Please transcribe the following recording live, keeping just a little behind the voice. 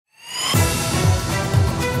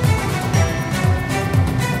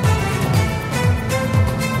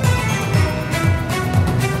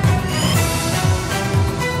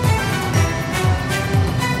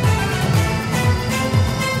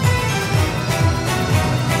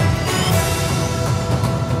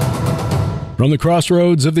From the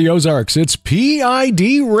crossroads of the Ozarks, it's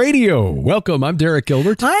PID Radio. Welcome, I'm Derek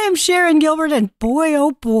Gilbert. I am Sharon Gilbert, and boy,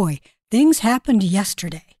 oh boy, things happened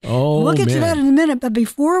yesterday. Oh, we'll get to that in a minute, but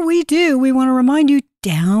before we do, we want to remind you,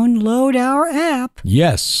 download our app.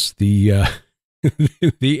 Yes, the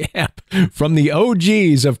the app from the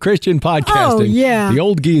OGs of Christian podcasting. Oh, yeah. The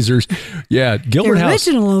old geezers. Yeah, Gilbert House.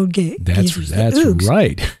 The original old geezers. That's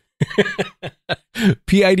right.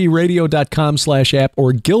 PIDradio.com/app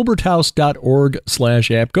or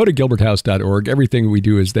gilberthouse.org/app. Go to gilberthouse.org. Everything we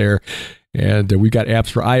do is there. And we've got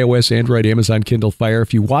apps for iOS, Android, Amazon, Kindle Fire.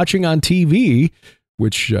 If you're watching on TV,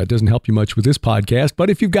 which doesn't help you much with this podcast,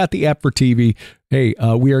 but if you've got the app for TV, hey,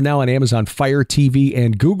 we are now on Amazon Fire TV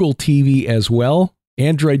and Google TV as well.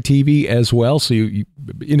 Android TV as well. So you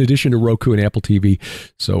in addition to Roku and Apple TV.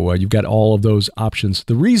 So you've got all of those options.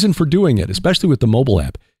 The reason for doing it, especially with the mobile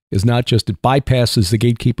app, is not just it bypasses the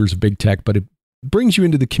gatekeepers of big tech, but it brings you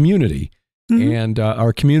into the community and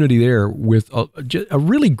our community there with a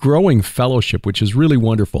really growing fellowship, which is really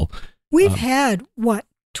wonderful. We've had,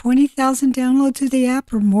 20,000 downloads of the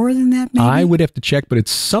app or more than that, maybe? I would have to check, but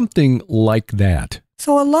it's something like that.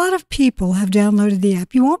 So a lot of people have downloaded the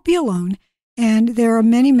app. You won't be alone. And there are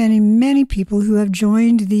many, many, many people who have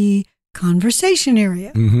joined the conversation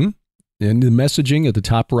area. Mm-hmm. And the messaging at the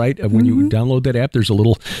top right of when you download that app, there's a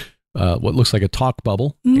little, what looks like a talk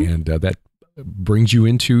bubble, and that brings you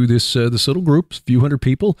into this little group, a few hundred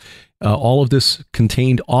people. All of this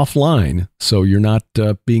contained offline, so you're not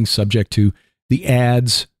being subject to the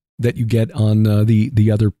ads that you get on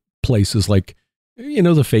the other places, like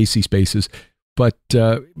the Facey spaces. But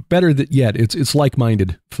better yet, it's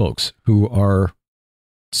like-minded folks who are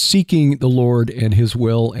seeking the Lord and His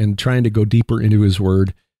will and trying to go deeper into His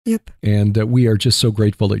Word. Yep. And we are just so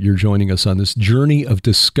grateful that you're joining us on this journey of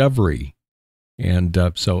discovery. And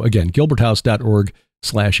so again,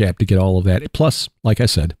 gilberthouse.org/app to get all of that. Plus, like I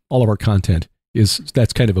said, all of our content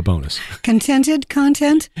that's kind of a bonus. Contented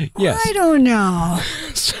content? Yes. I don't know.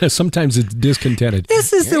 Sometimes it's discontented.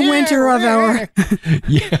 This is the winter of our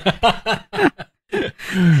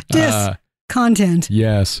content.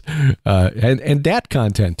 Yes. And that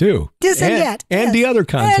content too. And the other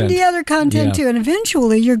content. And the other content too. And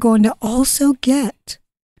eventually you're going to also get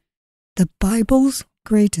the Bible's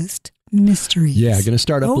greatest mysteries. Yeah, I'm going to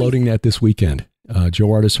start uploading that this weekend. Joe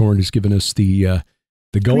Artishorn has given us the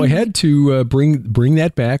go-ahead to bring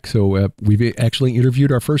that back. So we've actually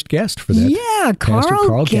interviewed our first guest for that. Yeah, Pastor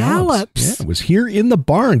Carl Gallups. Yeah, was here in the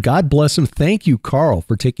barn. God bless him. Thank you, Carl,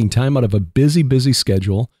 for taking time out of a busy, busy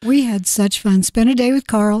schedule. We had such fun. Spent a day with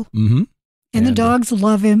Carl. Mm-hmm. And the dogs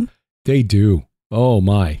love him. They do. Oh,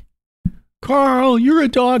 my. Carl, you're a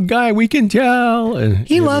dog guy. We can tell. And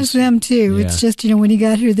he loves them, too. Yeah. It's just, when he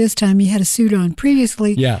got here this time, he had a suit on.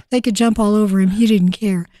 Previously, they could jump all over him. He didn't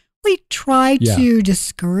care. We try to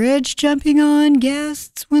discourage jumping on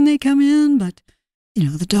guests when they come in, but,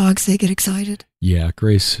 the dogs, they get excited. Yeah,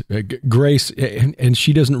 Grace, and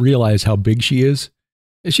she doesn't realize how big she is.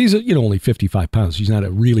 She's, only 55 pounds. She's not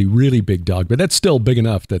a really, really big dog, but that's still big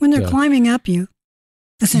enough that... When they're climbing up you,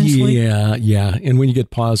 essentially. Yeah. And when you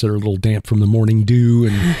get paws that are a little damp from the morning dew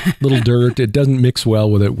and little dirt, it doesn't mix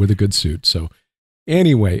well with a good suit, so...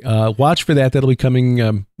 Anyway, watch for that. That'll be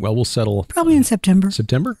coming, we'll settle. Probably in September.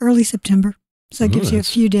 September? Early September. So that gives you a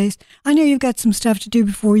few days. I know you've got some stuff to do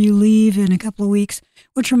before you leave in a couple of weeks,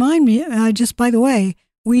 which remind me, just by the way,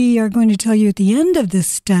 we are going to tell you at the end of this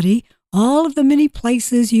study, all of the many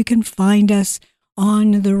places you can find us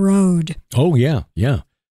on the road. Oh, yeah.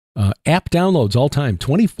 App downloads all time,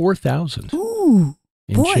 24,000. Ooh,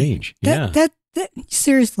 and boy, change. That,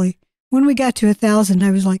 seriously, when we got to 1,000,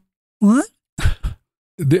 I was like, what?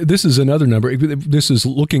 This is another number. This is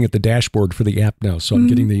looking at the dashboard for the app now, so I'm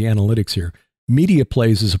getting the analytics here. Media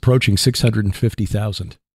plays is approaching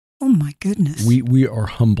 650,000. Oh, my goodness. We are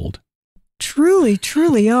humbled. Truly,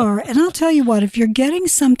 truly are. And I'll tell you what, if you're getting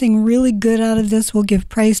something really good out of this, we'll give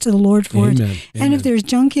praise to the Lord for it. Amen. And if there's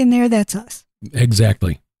junk in there, that's us.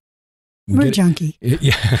 Exactly. We're junky.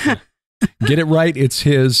 Yeah. Get it right, it's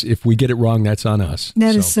His. If we get it wrong, that's on us.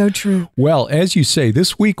 That is so true. Well, as you say,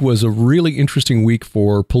 this week was a really interesting week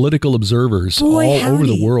for political observers all over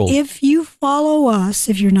the world. If you follow us,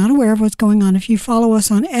 if you're not aware of what's going on, if you follow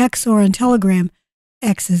us on X or on Telegram,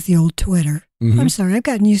 X is the old Twitter. I'm sorry, I've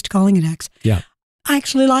gotten used to calling it X. Yeah. I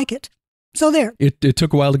actually like it. So there. It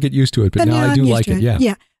took a while to get used to it, but now I do like it.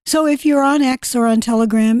 Yeah. So if you're on X or on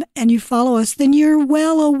Telegram and you follow us, then you're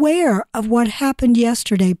well aware of what happened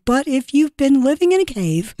yesterday. But if you've been living in a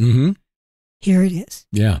cave, here it is.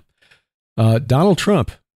 Yeah. Donald Trump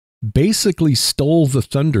basically stole the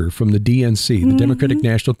thunder from the DNC, the Democratic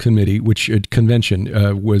National Committee, which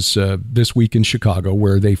convention was this week in Chicago,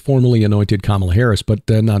 where they formally anointed Kamala Harris. But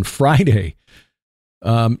then on Friday,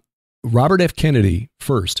 Robert F. Kennedy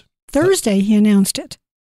first. Thursday, he announced it,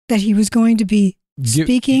 that he was going to be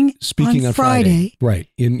speaking on Friday. Right,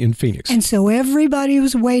 in Phoenix. And so everybody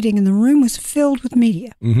was waiting, and the room was filled with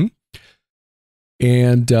media. Mm-hmm.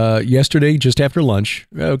 And yesterday, just after lunch,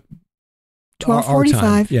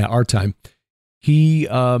 12:45. Yeah, our time. He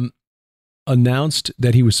announced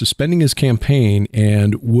that he was suspending his campaign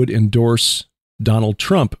and would endorse Donald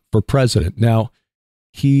Trump for president. Now,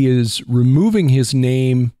 he is removing his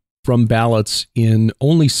name from ballots in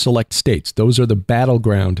only select states. Those are the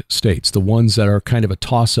battleground states, the ones that are kind of a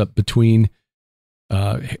toss-up between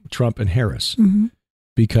Trump and Harris. Mm-hmm.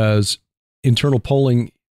 Because internal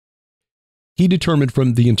polling, he determined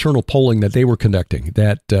from the internal polling that they were conducting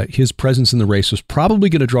that his presence in the race was probably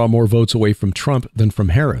going to draw more votes away from Trump than from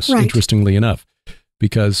Harris, right. Interestingly enough.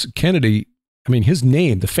 Because Kennedy, I mean, his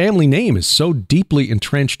name, the family name, is so deeply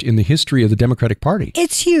entrenched in the history of the Democratic Party.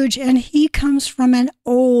 It's huge, and he comes from an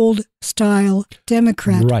old-style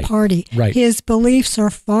Democrat Party. Right. His beliefs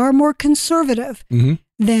are far more conservative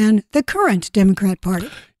than the current Democrat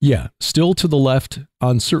Party. Yeah, still to the left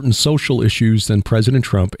on certain social issues than President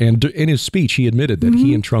Trump. And in his speech, he admitted that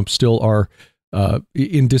he and Trump still are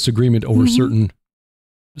in disagreement over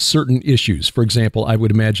certain issues. For example, I would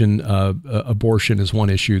imagine abortion is one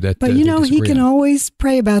issue that. But you know, he can always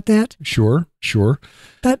pray about that. Sure.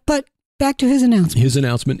 But back to his announcement. His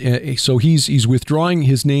announcement. So he's withdrawing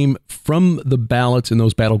his name from the ballots in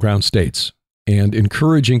those battleground states and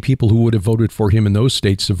encouraging people who would have voted for him in those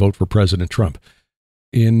states to vote for President Trump.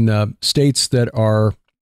 In states that are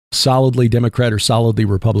solidly Democrat or solidly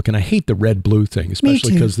Republican. I hate the red-blue thing,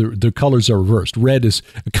 especially because the colors are reversed. Red is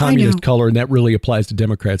a communist color, and that really applies to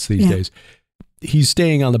Democrats these days. He's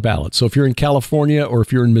staying on the ballot. So if you're in California or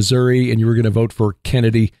if you're in Missouri and you were going to vote for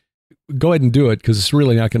Kennedy, go ahead and do it because it's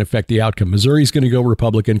really not going to affect the outcome. Missouri's going to go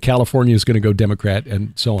Republican, California is going to go Democrat,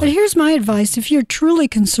 and so on. But here's my advice. If you're truly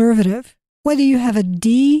conservative, whether you have a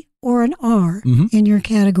D or an R in your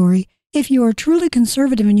category, if you are truly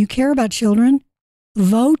conservative and you care about children,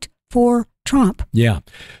 vote for Trump. Yeah,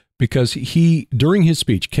 because during his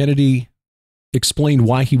speech, Kennedy explained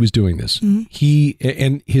why he was doing this.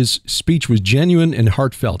 And his speech was genuine and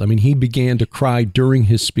heartfelt. I mean, he began to cry during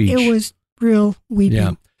his speech. It was real weeping.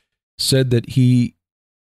 Yeah. Said that he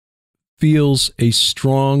feels a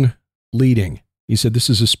strong leading. He said, this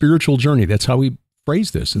is a spiritual journey. That's how he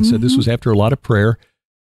phrased this, and said this was after a lot of prayer.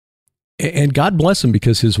 And God bless him,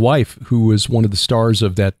 because his wife, who was one of the stars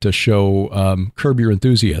of that show, Curb Your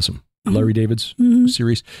Enthusiasm, Larry David's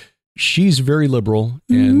series, she's very liberal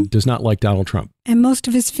and does not like Donald Trump. And most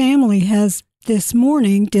of his family has this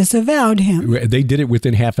morning disavowed him. They did it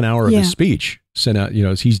within half an hour of his speech. Sent out,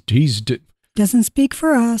 he's doesn't speak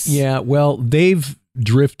for us. Yeah, well, they've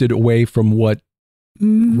drifted away from what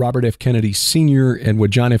Robert F. Kennedy Sr. and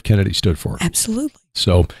what John F. Kennedy stood for. Absolutely.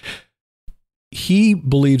 So he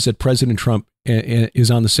believes that President Trump is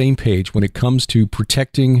on the same page when it comes to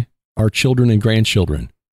protecting our children and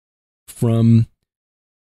grandchildren from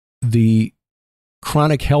the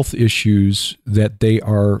chronic health issues that they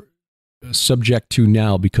are subject to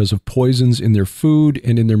now because of poisons in their food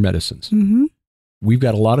and in their medicines. We've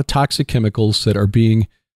got a lot of toxic chemicals that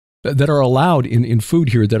are allowed in food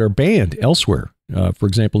here that are banned elsewhere. For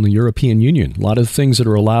example, in the European Union, a lot of things that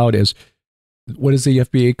are allowed as, what does the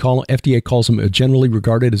FDA call? FDA calls them generally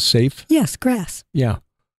regarded as safe. Yes, grass. Yeah,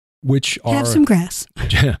 which have some grass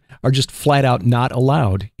are just flat out not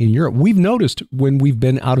allowed in Europe. We've noticed when we've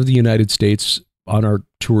been out of the United States on our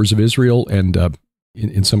tours of Israel, and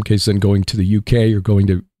in some cases then going to the UK or going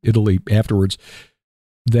to Italy afterwards,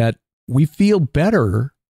 that we feel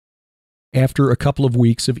better after a couple of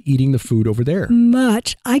weeks of eating the food over there.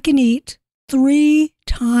 Much. I can eat 3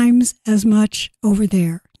 times as much over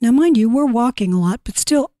there. Now, mind you, we're walking a lot, but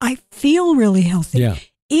still, I feel really healthy. Yeah.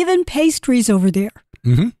 Even pastries over there.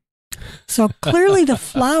 So clearly the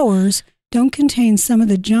flours don't contain some of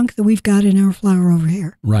the junk that we've got in our flour over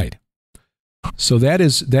here. Right. So that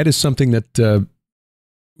is something that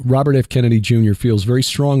Robert F. Kennedy Jr. feels very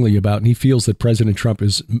strongly about, and he feels that President Trump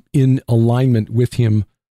is in alignment with him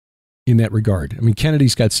in that regard. I mean,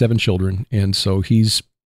 Kennedy's got 7 children, and so he's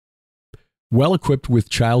well equipped with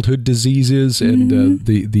childhood diseases and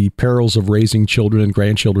the perils of raising children and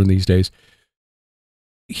grandchildren these days.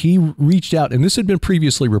 He reached out, and this had been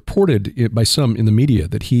previously reported by some in the media,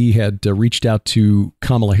 that he had reached out to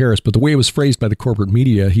Kamala Harris, but the way it was phrased by the corporate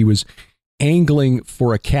media, he was angling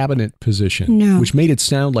for a cabinet position, which made it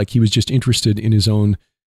sound like he was just interested in his own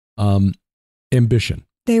ambition.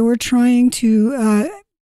 They were trying to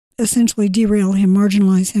essentially derail him,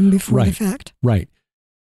 marginalize him before the fact. Right.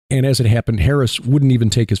 And as it happened, Harris wouldn't even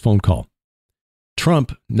take his phone call.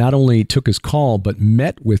 Trump not only took his call, but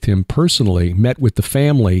met with him personally, met with the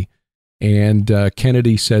family. And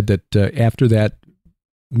Kennedy said that after that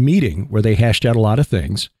meeting where they hashed out a lot of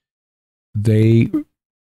things, they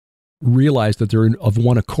realized that they're of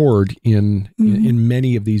one accord in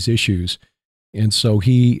many of these issues. And so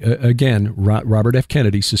he, again, Robert F.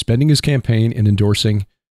 Kennedy, suspending his campaign and endorsing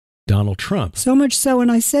Donald Trump. So much so,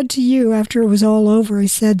 and I said to you after it was all over, I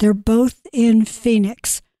said, they're both in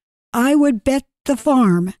Phoenix. I would bet the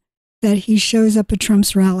farm that he shows up at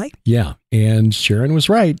Trump's rally. Yeah, and Sharon was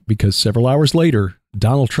right, because several hours later,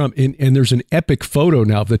 Donald Trump, and there's an epic photo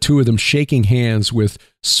now of the two of them shaking hands with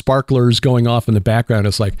sparklers going off in the background.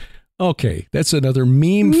 It's like, okay, that's another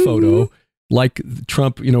meme photo, like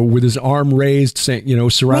Trump, with his arm raised, saying,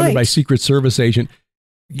 surrounded by Secret Service agent.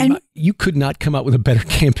 You could not come out with a better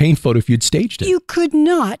campaign photo if you'd staged it. You could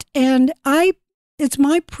not. And it's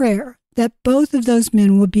my prayer that both of those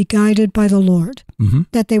men will be guided by the Lord,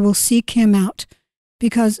 that they will seek him out.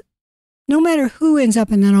 Because no matter who ends up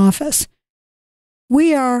in that office,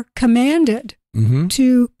 we are commanded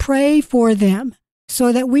to pray for them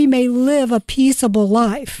so that we may live a peaceable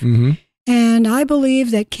life. And I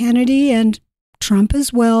believe that Kennedy and Trump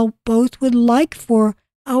as well both would like for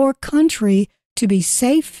our country to be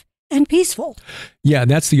safe and peaceful. Yeah, and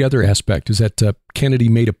that's the other aspect, is that Kennedy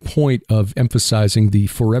made a point of emphasizing the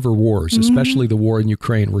forever wars, especially the war in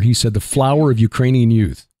Ukraine, where he said the flower of Ukrainian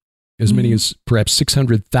youth, as many as perhaps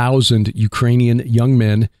 600,000 Ukrainian young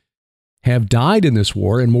men have died in this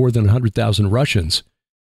war, and more than 100,000 Russians.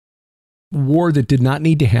 War that did not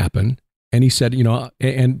need to happen. And he said,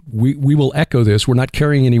 and we will echo this, we're not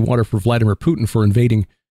carrying any water for Vladimir Putin for invading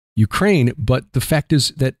Ukraine, but the fact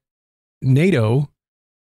is that NATO,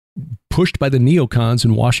 pushed by the neocons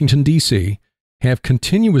in Washington, D.C., have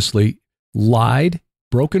continuously lied,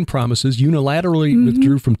 broken promises, unilaterally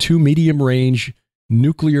withdrew from 2 medium-range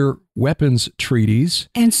nuclear weapons treaties.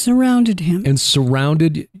 And surrounded him. And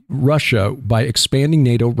surrounded Russia by expanding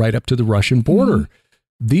NATO right up to the Russian border.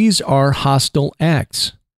 These are hostile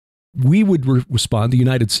acts. We would respond, the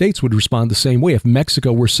United States would respond the same way if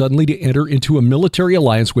Mexico were suddenly to enter into a military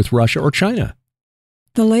alliance with Russia or China.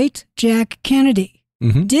 The late Jack Kennedy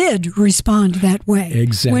did respond that way.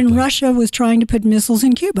 Exactly. When Russia was trying to put missiles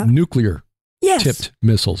in Cuba. Nuclear tipped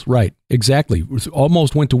missiles. Right. Exactly.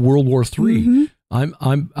 Almost went to World War III.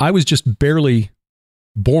 I was just barely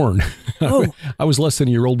born. I was less than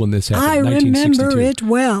a year old when this happened. I remember it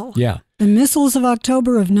well. Yeah. The missiles of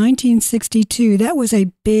October of 1962, that was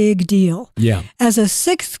a big deal. Yeah. As a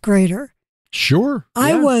 6th grader. Sure.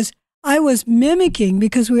 I was mimicking,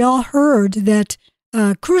 because we all heard that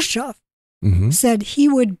Khrushchev said he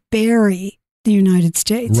would bury the United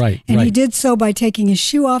States. Right. And he did so by taking his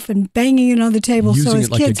shoe off and banging it on the table. Using so as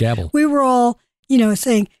it like kids, a gavel. We were all,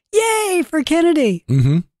 saying, yay for Kennedy.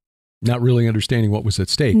 Not really understanding what was at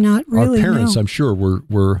stake. Not really. Our parents, I'm sure,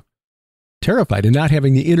 were terrified, and not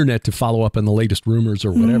having the internet to follow up on the latest rumors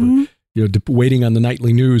or whatever. Waiting on the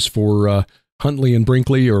nightly news for Huntley and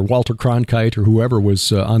Brinkley or Walter Cronkite or whoever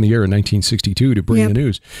was on the air in 1962 to bring the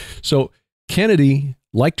news. So Kennedy,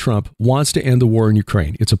 like Trump, wants to end the war in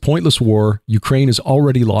Ukraine. It's a pointless war. Ukraine has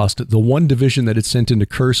already lost. The one division that it sent into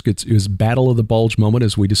Kursk, is Battle of the Bulge moment,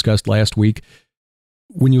 as we discussed last week.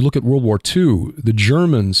 When you look at World War II, the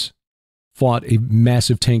Germans fought a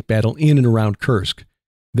massive tank battle in and around Kursk.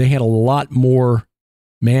 They had a lot more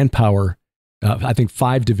manpower, I think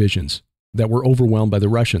 5 divisions that were overwhelmed by the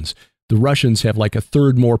Russians. The Russians have like a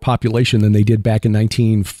third more population than they did back in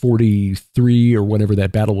 1943 or whenever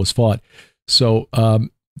that battle was fought. So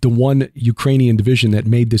the one Ukrainian division that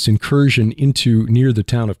made this incursion into near the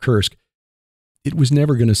town of Kursk, it was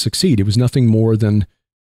never going to succeed. It was nothing more than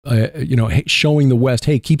showing the West,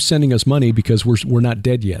 hey, keep sending us money because we're not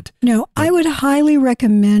dead yet. No, I would highly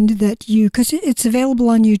recommend that because it's available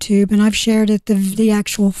on YouTube, and I've shared it, the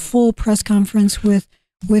actual full press conference with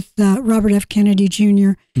Robert F. Kennedy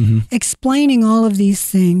Jr. Explaining all of these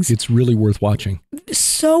things. It's really worth watching.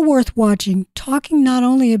 So worth watching. Talking not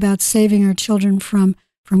only about saving our children from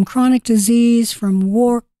chronic disease, from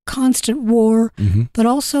war, constant war, but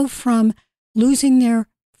also from losing their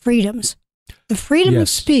freedoms. The freedom of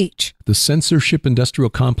speech. The censorship-industrial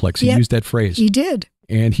complex. He used that phrase. He did.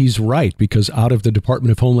 And he's right, because out of the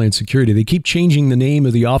Department of Homeland Security, they keep changing the name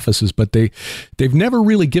of the offices, but they've never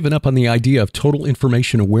really given up on the idea of total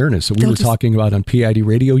information awareness that we were talking about on PID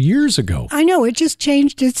radio years ago. I know. It just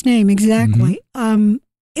changed its name. Exactly.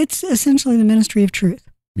 It's essentially the Ministry of Truth.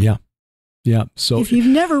 Yeah. Yeah. So if you've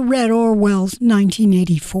never read Orwell's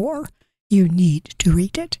 1984, you need to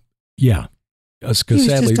read it. Yeah. He was Sadly,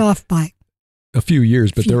 just off by a few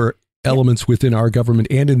years, but there are elements within our government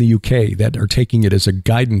and in the UK that are taking it as a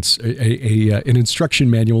guidance, an instruction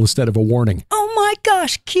manual instead of a warning. Oh my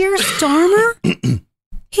gosh, Keir Starmer,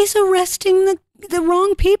 he's arresting the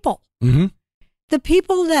wrong people. Mm-hmm. The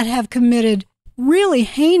people that have committed really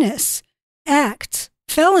heinous acts,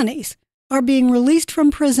 felonies, are being released from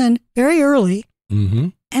prison very early. Mm-hmm.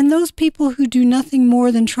 And those people who do nothing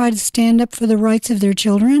more than try to stand up for the rights of their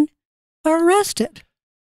children are arrested.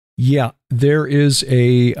 Yeah, there was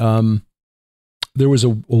a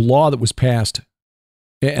law that was passed,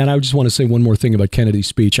 and I just want to say one more thing about Kennedy's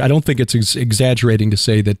speech. I don't think it's exaggerating to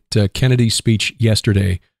say that Kennedy's speech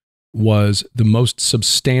yesterday was the most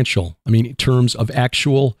substantial, I mean, in terms of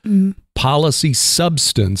actual policy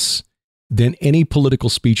substance, than any political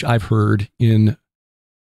speech I've heard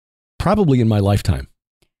probably in my lifetime.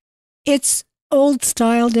 It's old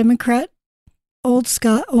style Democrat, old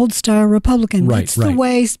style Republican. Right, it's the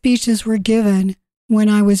way speeches were given when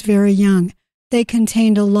I was very young. They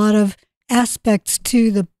contained a lot of aspects to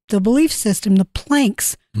the belief system, the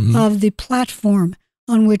planks of the platform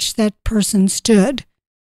on which that person stood.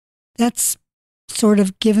 That's sort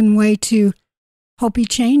of given way to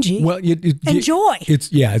hopey-changey and joy.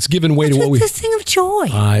 It's given way to what this thing of joy.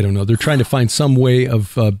 I don't know. They're trying to find some way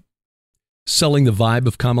of selling the vibe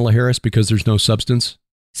of Kamala Harris because there's no substance.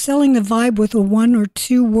 Selling the vibe with a 1 or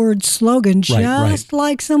 2 word slogan, just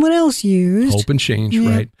like someone else used. Hope and change,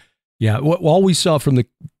 right? Yeah. All we saw from the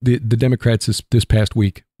Democrats this past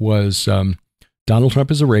week was Donald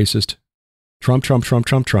Trump is a racist. Trump.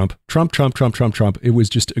 It was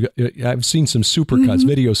just, I've seen some supercuts,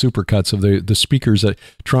 video supercuts of the speakers that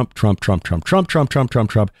Trump. Barack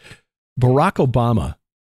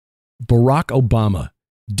Obama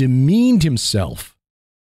demeaned himself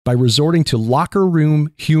by resorting to locker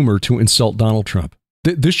room humor to insult Donald Trump.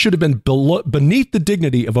 This should have been beneath the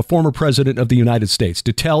dignity of a former president of the United States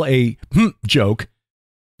to tell a joke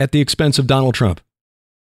at the expense of Donald Trump.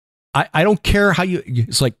 I don't care how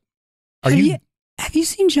it's like, have you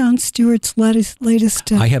seen Jon Stewart's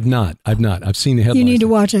latest? I have not. I've seen the headlines. You need to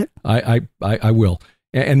watch it. I will.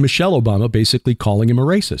 And Michelle Obama basically calling him a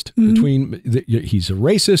racist. He's a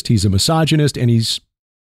racist, he's a misogynist, and he's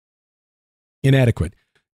inadequate.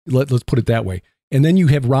 Let's put it that way. And then you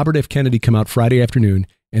have Robert F. Kennedy come out Friday afternoon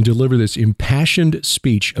and deliver this impassioned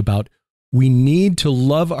speech about we need to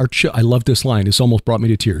love our children. I love this line. It's almost brought me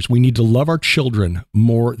to tears. We need to love our children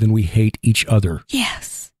more than we hate each other.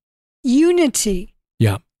 Yes. Unity.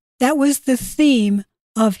 Yeah. That was the theme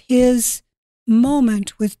of his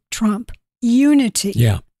moment with Trump. Unity.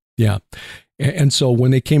 Yeah. Yeah. And so when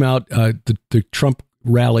they came out, the Trump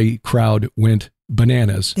rally crowd went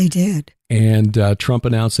bananas. They did. And Trump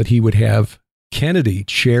announced that he would have Kennedy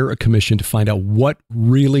chair a commission to find out what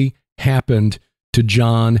really happened to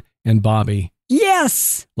John and Bobby.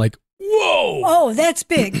 Yes. Like, whoa. Oh, that's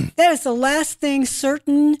big. That is the last thing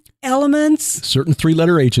certain elements. Certain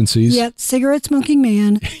 3-letter agencies. Yeah. Cigarette smoking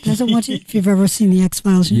man doesn't want you. If you've ever seen the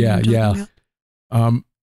X-Files. Yeah.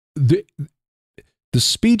 The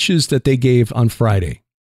speeches that they gave on Friday,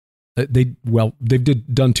 they've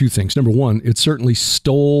done 2 things. Number one, it certainly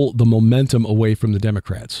stole the momentum away from the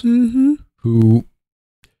Democrats, who,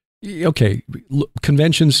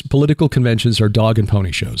 political conventions are dog and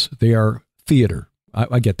pony shows. They are theater.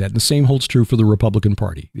 I get that. And the same holds true for the Republican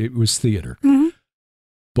Party. It was theater.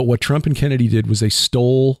 But what Trump and Kennedy did was they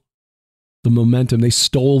stole the momentum. They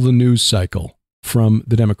stole the news cycle from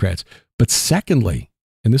the Democrats. But secondly,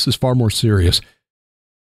 and this is far more serious,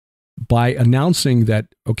 by announcing that,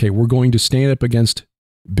 we're going to stand up against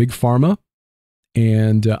Big Pharma.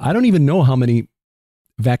 And I don't even know how many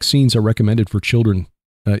vaccines are recommended for children,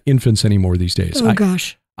 infants anymore these days. Oh,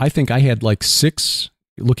 gosh. I think I had like 6,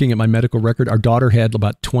 looking at my medical record. Our daughter had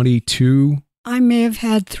about 22. I may have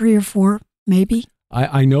had 3 or 4, maybe.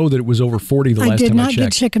 I know that it was over 40 the last time I checked. I did not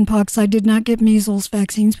get chicken pox. I did not get measles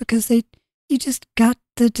vaccines because you just got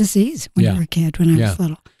the disease when you were a kid, when I was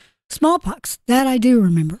little. Smallpox, that I do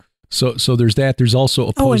remember. So there's that. There's also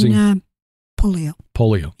opposing... polio.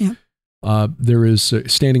 Polio. Yeah. There is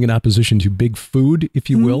standing in opposition to big food, if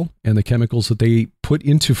you will, and the chemicals that they put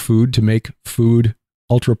into food to make food,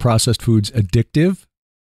 ultra-processed foods, addictive,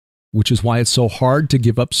 which is why it's so hard to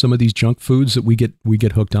give up some of these junk foods that we get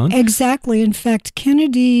hooked on. Exactly. In fact,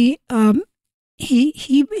 Kennedy,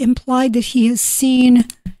 he implied that he has seen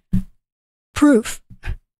proof.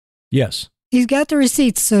 Yes. He's got the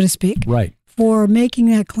receipts, so to speak. Right. For making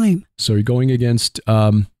that claim. So you're going against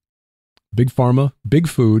Big Pharma, Big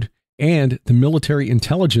Food, and the military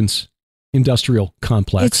intelligence industrial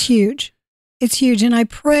complex. It's huge. It's huge. And I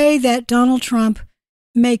pray that Donald Trump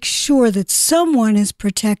makes sure that someone is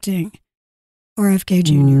protecting RFK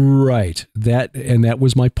Jr. Right. That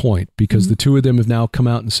was my point, because the two of them have now come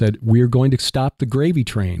out and said, we're going to stop the gravy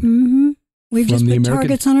train. Mm-hmm. We've just put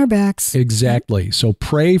targets on our backs. Exactly. So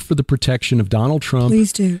pray for the protection of Donald Trump.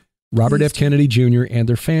 Please do. Robert F. Kennedy Jr. and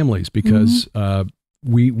their families, because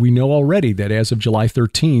we know already that as of July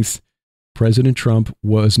 13th, President Trump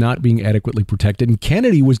was not being adequately protected, and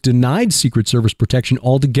Kennedy was denied Secret Service protection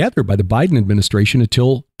altogether by the Biden administration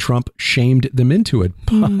until Trump shamed them into it.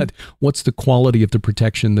 But what's the quality of the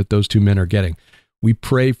protection that those two men are getting? We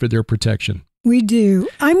pray for their protection. We do.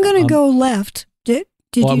 I'm going to go left. Did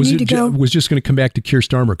you need to go? I was just going to come back to Keir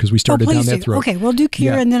Starmer, because we started down that throat. Okay, we'll do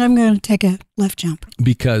Keir, and then I'm going to take a left jump.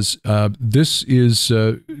 Because this is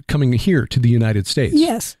coming here to the United States.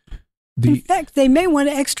 Yes. In fact, they may want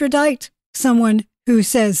to extradite someone who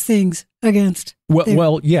says things against. In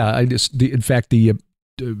fact, the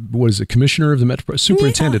commissioner of the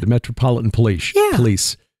superintendent of Metropolitan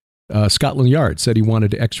Police, Scotland Yard, said he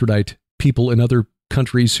wanted to extradite people in other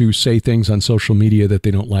countries who say things on social media that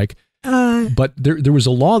they don't like. But there was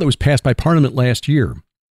a law that was passed by Parliament last year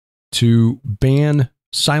to ban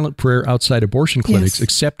silent prayer outside abortion clinics,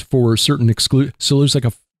 except for certain So there's like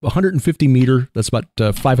a 150 meter, that's about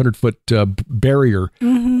 500 foot barrier,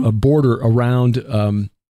 a border around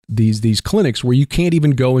these clinics where you can't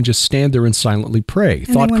even go and just stand there and silently pray. And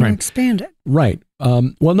they want to expand it. Right.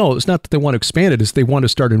 Well, no, it's not that they want to expand it. It's they want to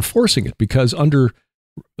start enforcing it, because under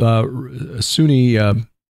Sunni,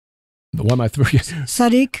 what am I?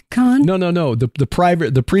 Sadiq Khan? No.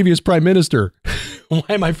 The previous prime minister. Why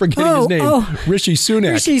am I forgetting his name? Rishi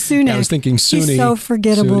Sunak. Rishi Sunak. I was thinking Sunni. He's so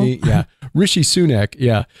forgettable. Sunni, Rishi Sunak.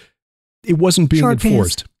 Yeah. It wasn't being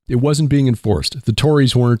enforced. It wasn't being enforced. The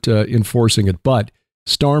Tories weren't enforcing it, but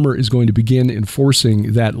Starmer is going to begin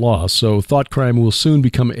enforcing that law. So thought crime will soon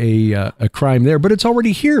become a crime there. But it's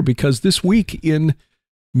already here, because this week in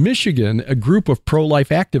Michigan, a group of pro-life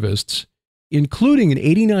activists, including an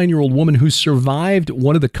 89-year-old woman who survived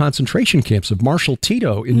one of the concentration camps of Marshal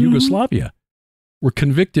Tito in Yugoslavia, were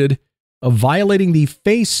convicted of violating the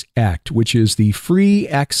FACE Act, which is the Free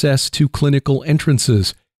Access to Clinical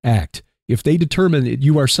Entrances Act. If they determine that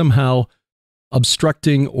you are somehow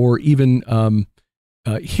obstructing or even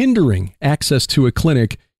hindering access to a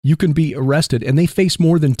clinic, you can be arrested, and they face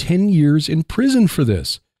more than 10 years in prison for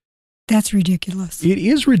this. That's ridiculous. It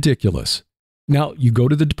is ridiculous. Now, you go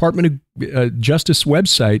to the Department of Justice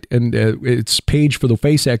website, and its page for the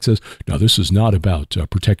FACE Act says, now, this is not about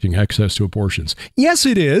protecting access to abortions. Yes,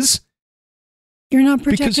 it is. You're not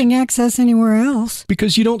protecting access anywhere else.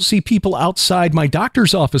 Because you don't see people outside my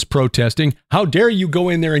doctor's office protesting. How dare you go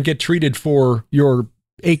in there and get treated for your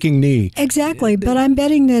aching knee? Exactly. But I'm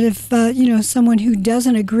betting that if, someone who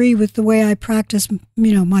doesn't agree with the way I practice,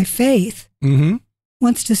 my faith,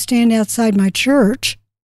 wants to stand outside my church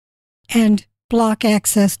and block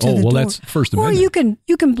access to the door. That's First Amendment. Or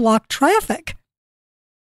you can block traffic.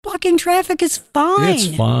 Blocking traffic is fine. It's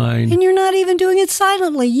fine. And you're not even doing it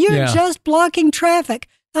silently. You're just blocking traffic.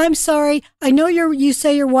 I'm sorry. I know you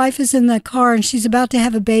say your wife is in the car and she's about to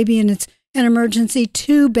have a baby and it's an emergency.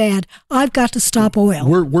 Too bad. I've got to stop oil.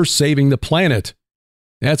 We're saving the planet.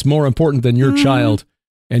 That's more important than your child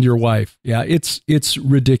and your wife. Yeah, it's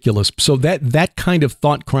ridiculous. So that kind of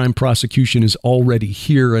thought crime prosecution is already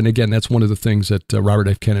here. And again, that's one of the things that Robert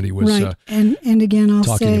F. Kennedy was and again, I'll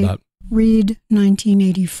talking say, about. Read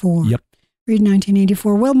 1984. Yep. Read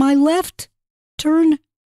 1984. Well, my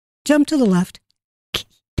jump to the left,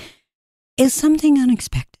 is something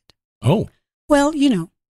unexpected. Oh. Well,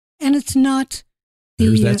 and it's not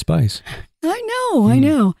There's that spice. I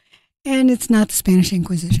know. And it's not the Spanish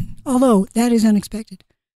Inquisition, although that is unexpected.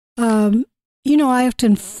 I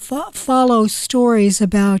often follow stories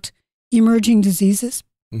about emerging diseases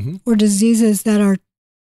or diseases that are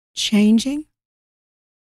changing.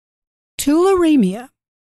 Tularemia,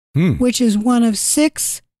 which is one of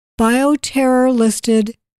 6 bioterror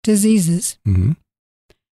listed diseases, and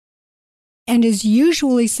is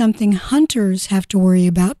usually something hunters have to worry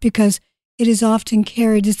about because it is often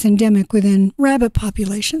carried, it's endemic within rabbit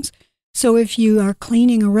populations. So if you are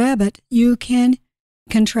cleaning a rabbit, you can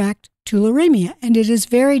contract tularemia, and it is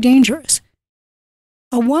very dangerous.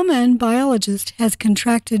 A woman biologist has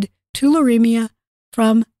contracted tularemia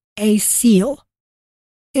from a seal.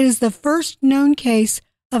 It is the first known case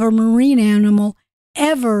of a marine animal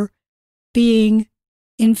ever being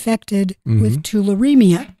infected with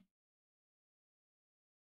tularemia.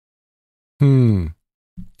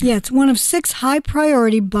 Yeah, it's one of 6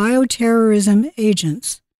 high-priority bioterrorism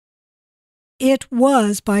agents. It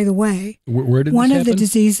was, by the way, Where did one this of the happen?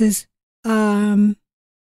 diseases.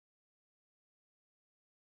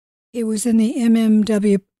 It was in the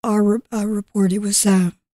MMWR report. It was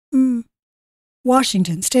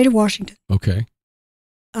Washington, state of Washington. Okay.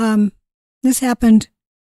 This happened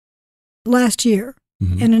last year,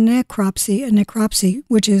 and a necropsy,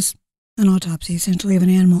 which is an autopsy essentially of an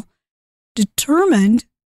animal, determined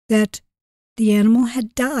that the animal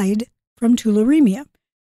had died from tularemia.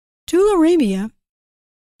 Tularemia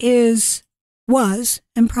was,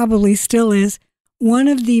 and probably still is, one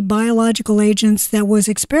of the biological agents that was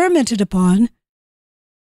experimented upon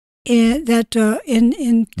Vector?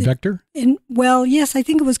 Yes, I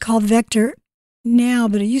think it was called Vector now,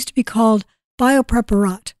 but it used to be called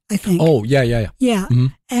biopreparat, I think. Oh, yeah. Yeah, Mm-hmm.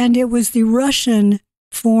 and it was the Russian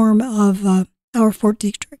form of our Fort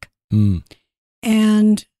Detrick. Mm.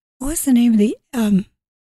 And what was the name of the,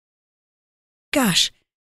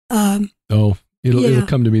 It'll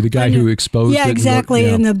come to me. The guy who exposed it. Yeah, exactly.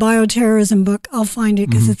 And in the bioterrorism book, I'll find it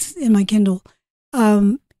because it's in my Kindle.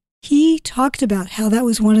 He talked about how that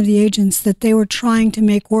was one of the agents that they were trying to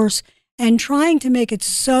make worse and trying to make it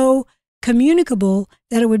so communicable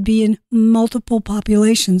that it would be in multiple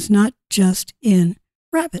populations, not just in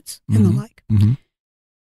rabbits and the like. Mm-hmm.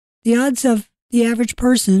 The odds of the average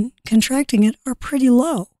person contracting it are pretty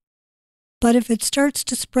low. But if it starts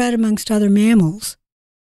to spread amongst other mammals,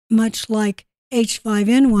 much like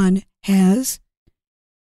H5N1 has,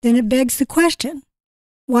 then it begs the question,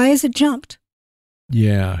 why has it jumped?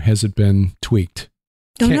 Yeah. Has it been tweaked?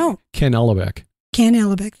 Don't know. Ken Ellebeck. Ken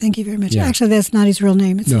Ellebeck, thank you very much. Yeah. Actually, that's not his real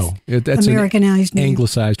name. It's that's Americanized an name.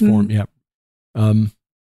 anglicized form. Yeah.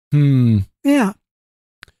 Yeah.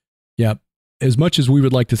 Yeah. As much as we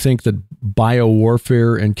would like to think that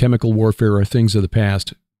biowarfare and chemical warfare are things of the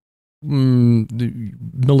past, the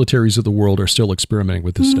militaries of the world are still experimenting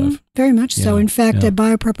with this stuff. Very much so. In fact, at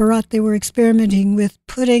Biopreparat, they were experimenting with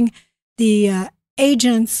putting the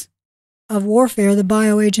agents of warfare, the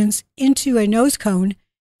bioagents, into a nose cone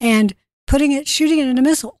and shooting it in a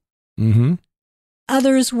missile. Mm-hmm.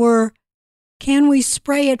 Others were, can we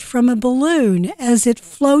spray it from a balloon as it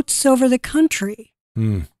floats over the country?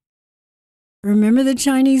 Mm. Remember the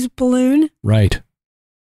Chinese balloon? Right.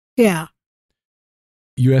 Yeah.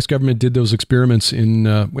 U.S. government did those experiments in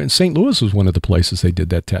St. Louis was one of the places they did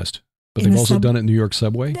that test. But they've also done it in New York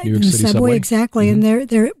subway, New York City subway. Exactly. Mm-hmm.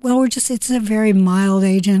 And it's a very mild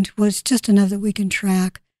agent. Well, it's just enough that we can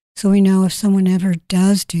track so we know if someone ever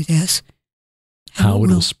does do this. How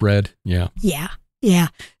it'll spread. Yeah. Yeah. Yeah.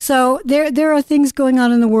 So there are things going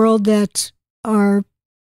on in the world that are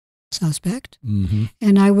suspect. Mm-hmm.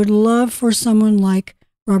 And I would love for someone like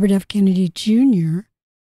Robert F. Kennedy Jr.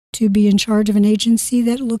 to be in charge of an agency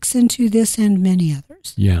that looks into this and many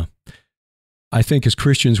others. Yeah. I think as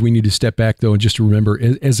Christians, we need to step back, though, and just remember,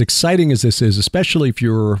 as exciting as this is, especially if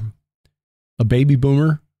you're a baby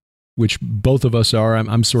boomer, which both of us are,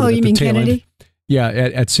 I'm sort of at the tail Kennedy? end. Yeah,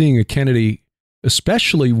 at seeing a Kennedy,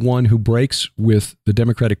 especially one who breaks with the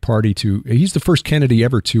Democratic Party he's the first Kennedy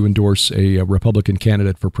ever to endorse a Republican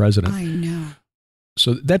candidate for president. I know.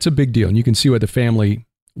 So that's a big deal. And you can see why the family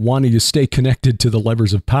wanting to stay connected to the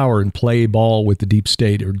levers of power and play ball with the deep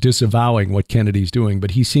state or disavowing what Kennedy's doing.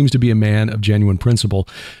 But he seems to be a man of genuine principle.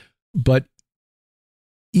 But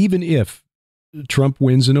even if Trump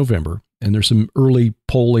wins in November, and there's some early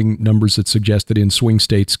polling numbers that suggest that in swing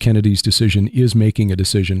states, Kennedy's decision is making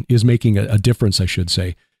a difference, I should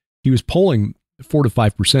say. He was polling 4 to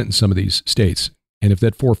 5% in some of these states. And if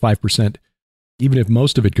that 4 or 5%, even if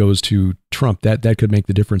most of it goes to Trump, that could make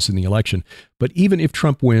the difference in the election. But even if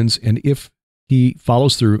Trump wins and if he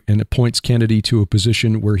follows through and appoints Kennedy to a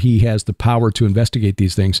position where he has the power to investigate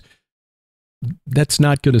these things, that's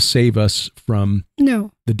not going to save us from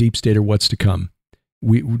the deep state or what's to come.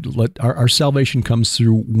 Our salvation comes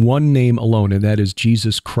through one name alone, and that is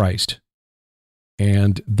Jesus Christ.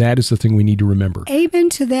 And that is the thing we need to remember. Amen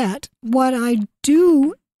to that. What I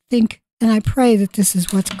do think, and I pray that this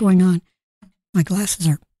is what's going on, my glasses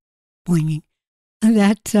are blinging,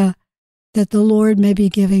 that the Lord may be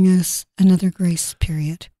giving us another grace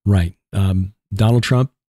period. Right. Donald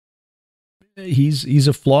Trump, he's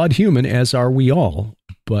a flawed human, as are we all,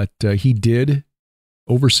 but he did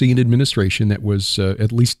oversee an administration that was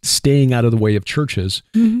at least staying out of the way of churches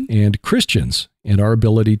and Christians and our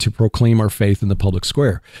ability to proclaim our faith in the public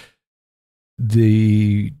square.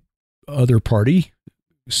 The other party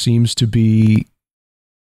seems to be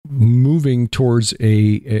moving towards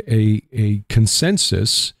a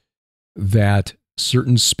consensus that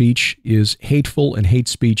certain speech is hateful and hate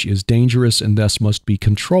speech is dangerous and thus must be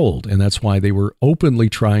controlled. And that's why they were openly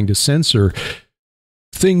trying to censor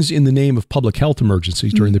things in the name of public health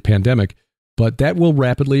emergencies during the pandemic, but that will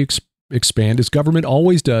rapidly expand, as government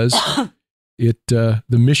always does. The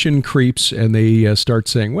mission creeps, and they start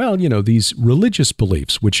saying, well, these religious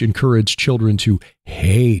beliefs, which encourage children to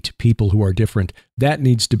hate people who are different, that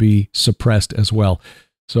needs to be suppressed as well.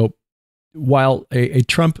 So while a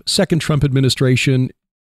second Trump administration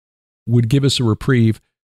would give us a reprieve,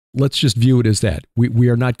 let's just view it as that. We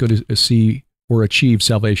are not going to see or achieve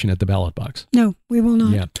salvation at the ballot box. No, we will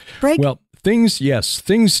not. Yeah. Break. Well, things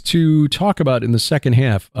to talk about in the second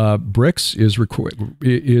half. BRICS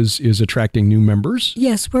is attracting new members.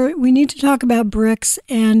 Yes, we need to talk about BRICS,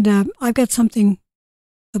 and I've got something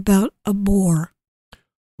about a boar.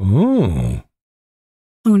 Oh.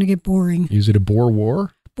 I want to get boring. Is it a boar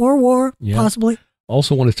war? Boar war, yeah. Possibly.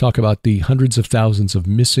 Also want to talk about the hundreds of thousands of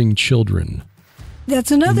missing children. That's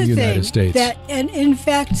another in the thing. United States. And in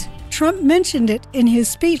fact, Trump mentioned it in his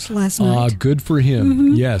speech last night. Good for him.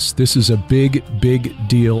 Mm-hmm. Yes, this is a big, big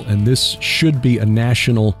deal, and this should be a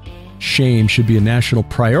national shame, should be a national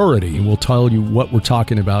priority. And we'll tell you what we're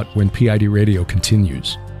talking about when PID Radio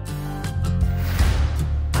continues.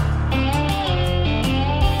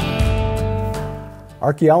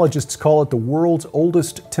 Archaeologists call it the world's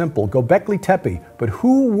oldest temple, Göbekli Tepe. But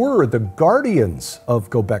who were the guardians of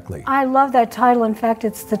Göbekli? I love that title. In fact,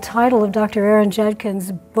 it's the title of Dr. Aaron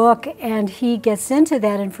Judkin's book, and he gets into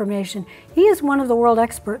that information. He is one of the world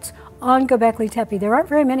experts on Göbekli Tepe. There aren't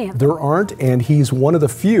very many of them. There aren't, and he's one of the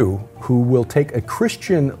few who will take a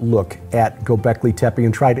Christian look at Göbekli Tepe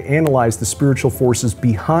and try to analyze the spiritual forces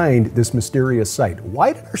behind this mysterious site.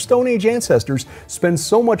 Why did our Stone Age ancestors spend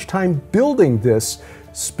so much time building this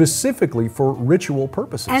specifically for ritual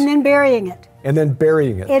purposes? And then burying it.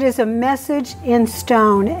 It is a message in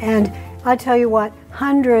stone, and I tell you what,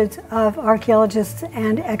 hundreds of archaeologists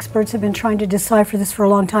and experts have been trying to decipher this for a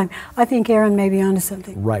long time. I think Aaron may be onto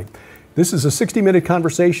something. Right. This is a 60-minute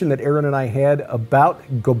conversation that Aaron and I had about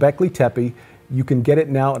Göbekli Tepe. You can get it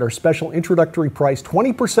now at our special introductory price,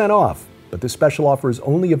 20% off. But this special offer is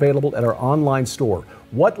only available at our online store.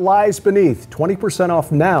 What lies beneath? 20%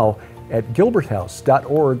 off now at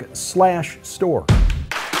gilberthouse.org/store.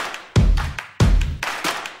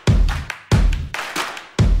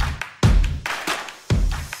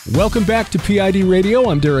 Welcome back to PID Radio.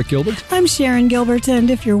 I'm Derek Gilbert. I'm Sharon Gilbert, and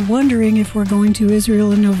if you're wondering if we're going to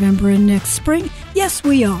Israel in November and next spring, yes,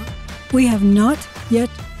 we are. We have not yet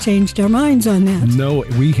changed our minds on that. No,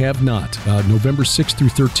 we have not. November 6th through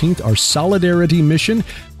 13th, our Solidarity Mission.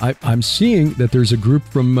 I'm seeing that there's a group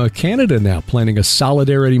from Canada now planning a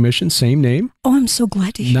Solidarity Mission, same name. Oh, I'm so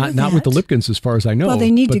glad to hear that. Not with the Lipkins, as far as I know. Well,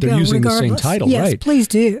 they need to go, but they're using regardless. the same title, yes, right? Yes, please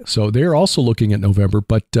do. So they're also looking at November.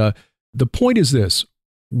 But the point is this.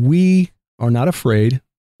 We are not afraid.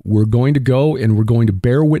 We're going to go and we're going to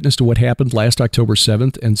bear witness to what happened last October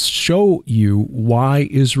 7th and show you why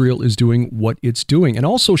Israel is doing what it's doing, and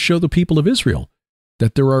also show the people of Israel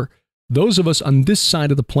that there are those of us on this side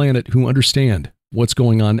of the planet who understand what's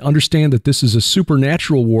going on, understand that this is a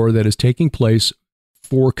supernatural war that is taking place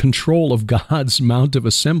for control of God's Mount of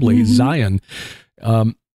Assembly, Zion.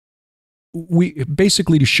 We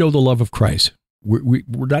basically to show the love of Christ. We're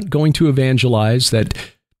not going to evangelize that.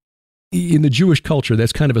 In the Jewish culture,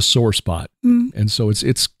 that's kind of a sore spot. And so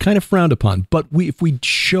it's kind of frowned upon. But if we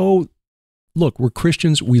show, look, we're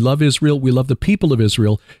Christians, we love Israel, we love the people of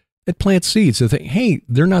Israel, it plants seeds to think, hey,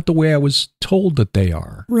 they're not the way I was told that they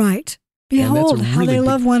are. Right. Behold how they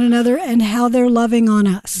love one another and how they're loving on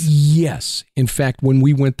us. Yes. In fact, when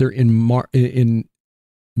we went there in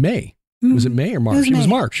May, was it May or March? It was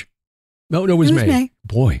March. No, it was May.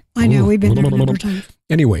 Boy. I know, we've been there a number of times.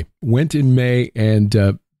 Anyway, went in May,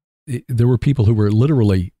 and there were people who were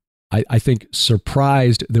literally, I think,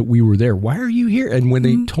 surprised that we were there. Why are you here? And when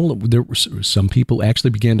they told them, there were some people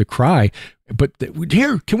actually began to cry. But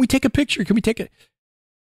here, can we take a picture? Can we take it?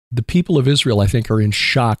 The people of Israel, I think, are in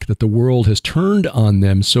shock that the world has turned on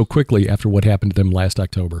them so quickly after what happened to them last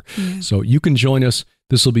October. Yeah. So you can join us.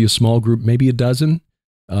 This will be a small group, maybe a dozen,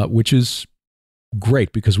 which is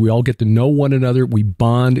great because we all get to know one another. We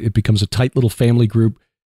bond. It becomes a tight little family group.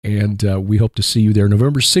 And we hope to see you there.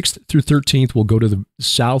 November 6th through 13th, we'll go to the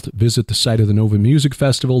south, visit the site of the Nova Music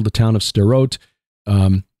Festival, the town of Sderot,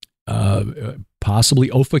 possibly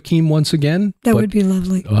Ofakim once again. That would be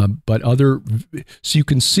lovely. But so you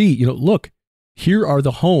can see, look, here are the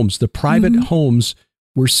homes, the private homes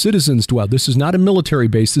where citizens dwell. This is not a military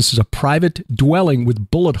base. This is a private dwelling with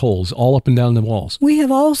bullet holes all up and down the walls. We have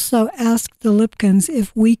also asked the Lipkins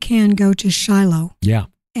if we can go to Shiloh. Yeah.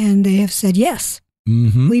 And they have said yes.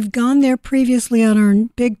 We've gone there previously on our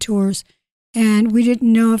big tours, and we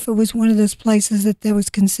didn't know if it was one of those places that was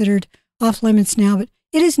considered off limits now, but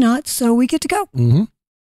it is not, so we get to go. Mm-hmm.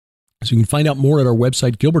 So you can find out more at our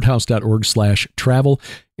website, gilberthouse.org/travel.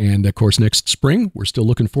 And of course, next spring, we're still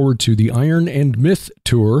looking forward to the Iron and Myth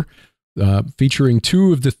Tour, featuring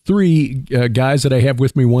two of the three guys that I have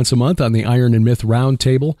with me once a month on the Iron and Myth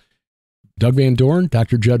Roundtable. Doug Van Dorn,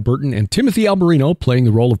 Dr. Judd Burton, and Timothy Alberino playing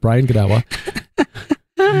the role of Brian Godawa.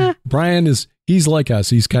 Brian he's like us.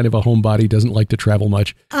 He's kind of a homebody, doesn't like to travel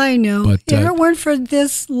much. I know. But, if it weren't for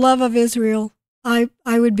this love of Israel, I'm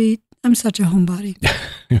such a homebody.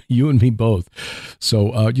 You and me both.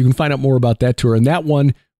 So you can find out more about that tour. And that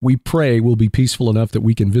one, we pray, will be peaceful enough that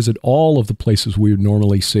we can visit all of the places we would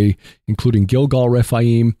normally see, including Gilgal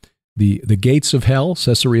Rephaim, the gates of hell,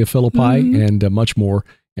 Caesarea Philippi, and much more.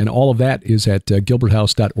 And all of that is at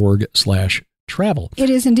gilberthouse.org/travel. It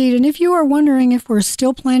is indeed. And if you are wondering if we're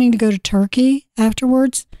still planning to go to Turkey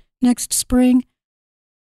afterwards next spring,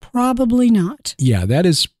 probably not. Yeah, that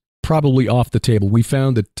is probably off the table. We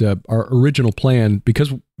found that our original plan,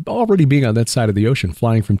 because already being on that side of the ocean,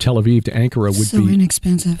 flying from Tel Aviv to Ankara would so be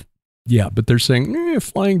inexpensive. Yeah, but they're saying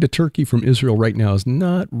flying to Turkey from Israel right now is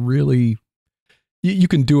not really. You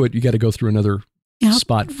can do it. You got to go through another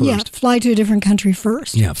spot first. Yeah, fly to a different country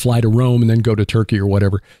first. Yeah, fly to Rome and then go to Turkey or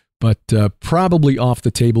whatever. But probably off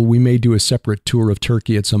the table. We may do a separate tour of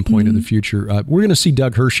Turkey at some point in the future. We're going to see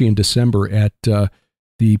Doug Hershey in December at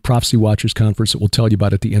the Prophecy Watchers Conference that we'll tell you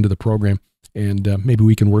about at the end of the program. And maybe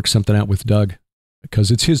we can work something out with Doug,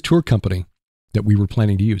 because it's his tour company that we were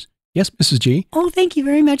planning to use. Yes, Mrs. G? Oh, thank you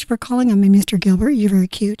very much for calling on me, Mr. Gilbert. You're very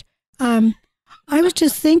cute. I was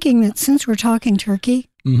just thinking that since we're talking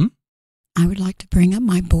Turkey, I would like to bring up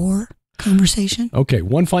my boar conversation. Okay,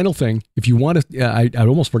 one final thing. If you want to, I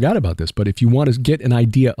almost forgot about this, but if you want to get an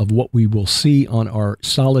idea of what we will see on our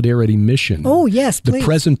Solidarity mission. Oh, yes, please. The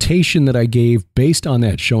presentation that I gave based on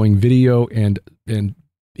that, showing video and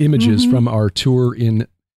images from our tour in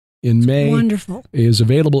May, wonderful, is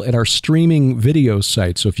available at our streaming video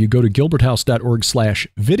site. So if you go to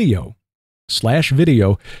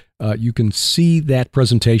gilberthouse.org/video, you can see that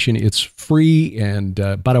presentation. It's free and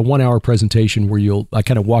about a 1 hour presentation where I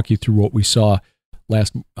kind of walk you through what we saw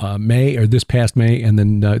last May or this past May, and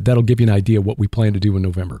then that'll give you an idea of what we plan to do in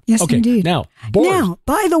November. Yes, okay, indeed. Now, boars. Now,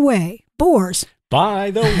 by the way, boars.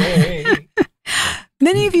 By the way.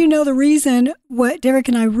 Many of you know the reason what Derek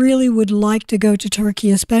and I really would like to go to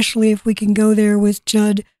Turkey, especially if we can go there with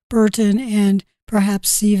Judd Burton and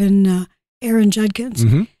perhaps even Aaron Judkins.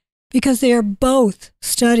 Because they are both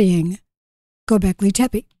studying Göbekli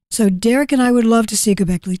Tepe. So Derek and I would love to see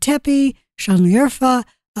Göbekli Tepe, Şanlıurfa,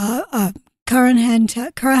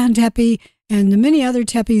 Karahan Tepe, and the many other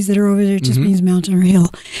tepes that are over there. It just means mountain or hill.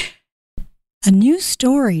 A new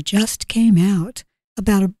story just came out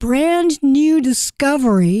about a brand new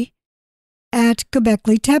discovery at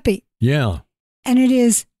Göbekli Tepe. Yeah. And it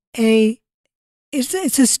is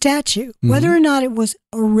it's a statue. Whether or not it was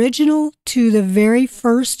original to the very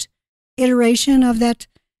first iteration of that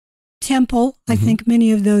temple. I think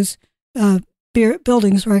many of those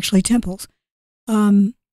buildings were actually temples.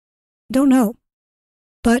 Don't know.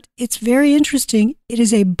 But it's very interesting. It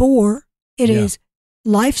is a boar. It is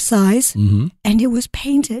life-size, and it was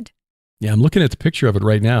painted. Yeah, I'm looking at the picture of it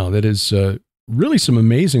right now. That is really some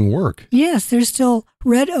amazing work. Yes, there's still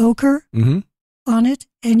red ochre on it,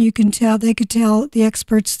 and they could tell, the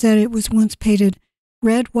experts said it was once painted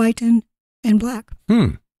red, white, and black.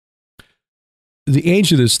 The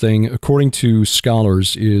age of this thing, according to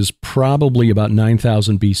scholars, is probably about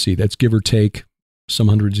 9,000 BC. That's give or take some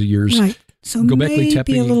hundreds of years. Right. So Göbekli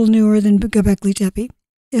Tepe, maybe a little newer than Göbekli Tepe,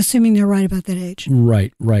 assuming they're right about that age.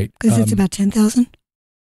 Right. Because it's about 10,000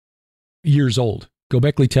 years old.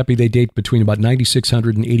 Göbekli Tepe, they date between about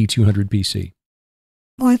 9,600 and 8,200 BC.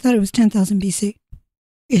 Oh, I thought it was 10,000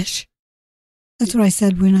 BC-ish. That's what I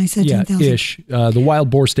said when I said 10,000. Yeah, ish. The wild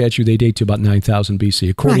boar statue, they date to about 9,000 BC,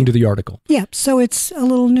 according to the article. Yeah, so it's a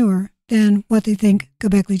little newer than what they think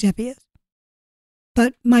Göbekli Tepe is.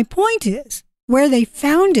 But my point is, where they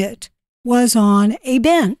found it was on a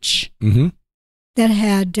bench that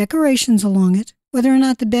had decorations along it. Whether or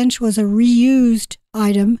not the bench was a reused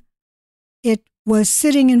item, it was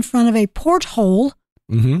sitting in front of a porthole.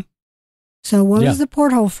 So what was the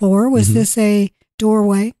porthole for? Was this a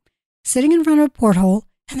doorway? Sitting in front of a porthole,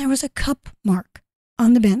 and there was a cup mark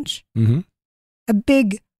on the bench. A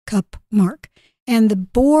big cup mark. And the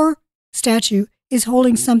boar statue is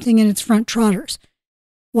holding something in its front trotters.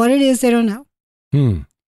 What it is, they don't know.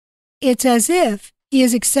 It's as if he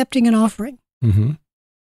is accepting an offering.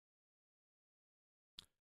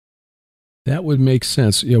 That would make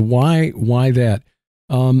sense. Yeah, why that?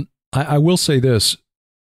 I will say this.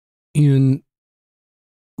 In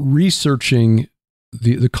researching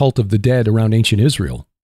the cult of the dead around ancient Israel,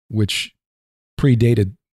 which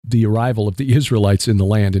predated the arrival of the Israelites in the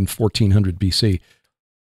land in 1400 BC.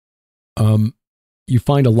 You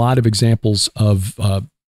find a lot of examples of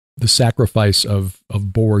the sacrifice of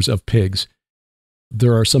boars, of pigs.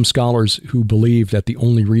 There are some scholars who believe that the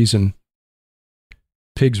only reason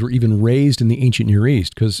pigs were even raised in the ancient Near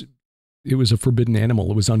East, because it was a forbidden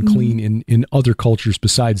animal. It was unclean in other cultures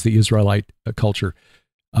besides the Israelite culture.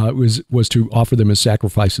 Was to offer them as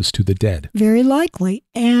sacrifices to the dead. Very likely.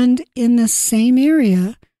 And in the same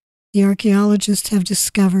area, the archaeologists have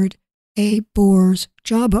discovered a boar's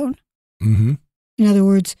jawbone. Mm-hmm. In other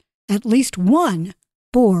words, at least one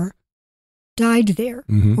boar died there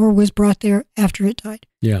or was brought there after it died.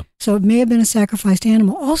 Yeah. So it may have been a sacrificed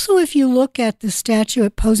animal. Also, if you look at the statue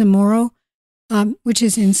at Pozamoro, which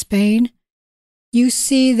is in Spain, you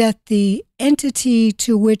see that the entity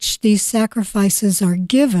to which these sacrifices are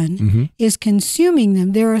given is consuming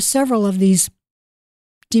them. There are several of these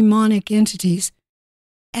demonic entities,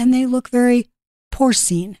 and they look very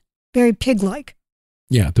porcine, very pig-like.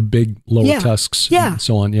 Yeah, the big lower tusks and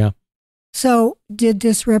so on, yeah. So did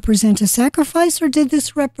this represent a sacrifice or did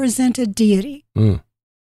this represent a deity?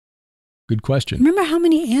 Good question. Remember how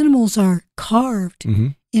many animals are carved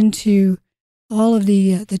into all of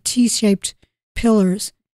the T-shaped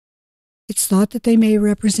pillars? It's thought that they may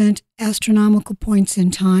represent astronomical points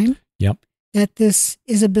in time. Yep. That this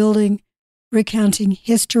is a building recounting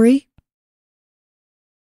history.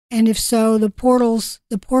 And if so, the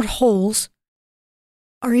portholes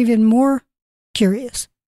are even more curious.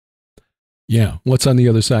 Yeah. What's on the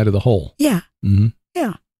other side of the hole? Yeah. Mm-hmm.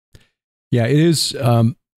 Yeah. Yeah, it is.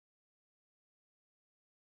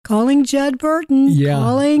 Calling Judd Burton. Yeah.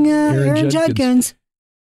 Calling Aaron Judkins.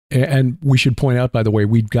 And we should point out, by the way,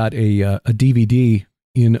 we've got a DVD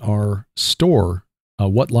in our store,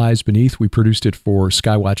 What Lies Beneath. We produced it for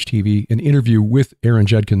Skywatch TV, an interview with Aaron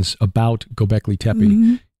Judkins about Göbekli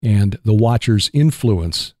Tepe and the Watcher's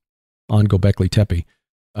influence on Göbekli Tepe.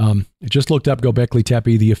 I just looked up Göbekli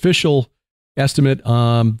Tepe. The official estimate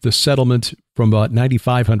on the settlement from about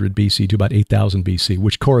 9500 BC to about 8000 BC,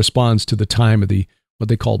 which corresponds to the time of what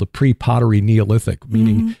they call the pre-pottery Neolithic,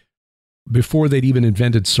 meaning before they'd even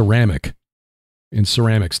invented ceramic. In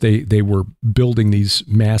ceramics, they were building these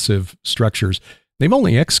massive structures. They've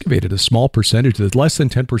only excavated a small percentage. Less than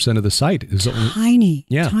 10% of the site is tiny.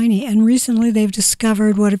 And recently they've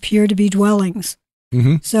discovered what appear to be dwellings.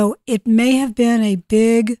 So it may have been a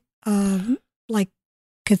big, like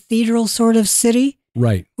cathedral sort of city,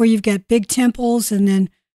 right? Where you've got big temples, and then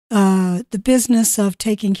the business of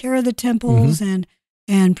taking care of the temples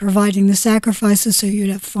and providing the sacrifices. So you'd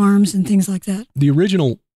have farms and things like that. The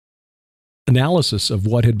original analysis of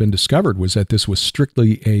what had been discovered was that this was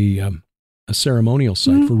strictly a ceremonial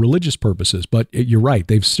site for religious purposes. But you're right;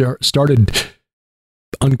 they've started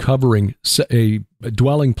uncovering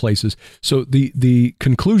dwelling places. So the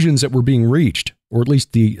conclusions that were being reached, or at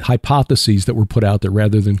least the hypotheses that were put out there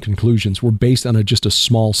rather than conclusions, were based on just a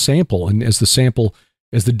small sample. And as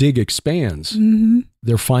the dig expands,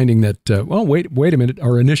 they're finding that, wait a minute,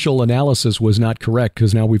 our initial analysis was not correct,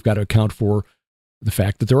 because now we've got to account for the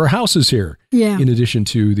fact that there are houses here, in addition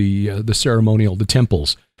to the ceremonial, the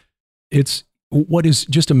temples. What is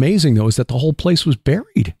just amazing, though, is that the whole place was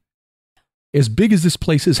buried. As big as this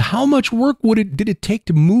place is, how much work did it take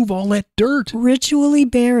to move all that dirt? Ritually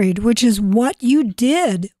buried, which is what you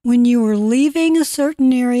did when you were leaving a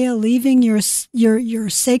certain area, leaving your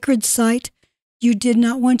sacred site. You did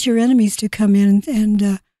not want your enemies to come in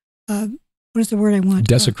and what is the word I want?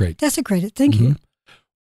 Desecrate. Desecrate it. Thank you.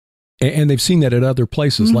 And they've seen that at other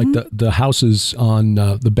places, like the houses on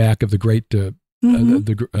the back of the great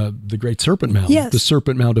the Great Serpent Mound, the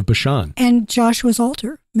Serpent Mound of Bashan, and Joshua's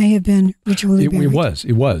altar may have been ritually buried.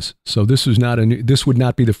 It was. So this would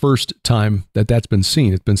not be the first time that's been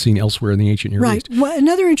seen. It's been seen elsewhere in the ancient Near East. Right. Well,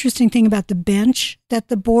 another interesting thing about the bench that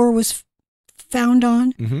the boar was found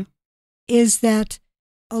on is that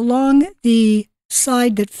along the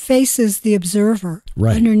side that faces the observer,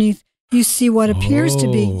 underneath, you see what appears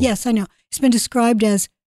to be. Yes, I know. It's been described as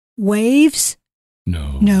waves.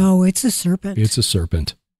 No, it's a serpent. It's a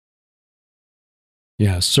serpent.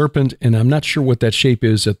 Yeah, serpent, and I'm not sure what that shape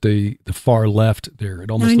is at the far left there. It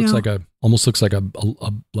almost looks like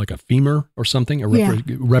a femur or something, a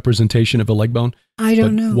representation of a leg bone. I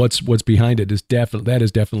don't know. What's behind it is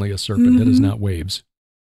definitely a serpent. That is not waves.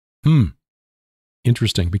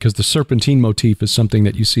 Interesting, because the serpentine motif is something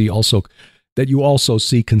that you also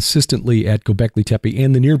see consistently at Göbekli Tepe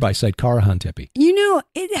and the nearby site Karahan Tepe. You know,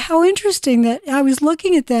 how interesting that I was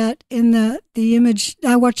looking at that in the image.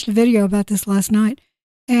 I watched a video about this last night,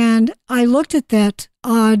 And I looked at that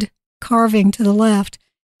odd carving to the left,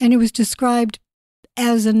 and it was described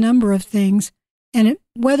as a number of things. And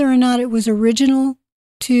whether or not it was original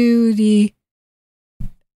to the,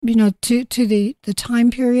 to the time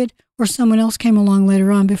period, or someone else came along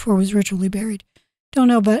later on before it was ritually buried. Don't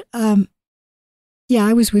know, but yeah,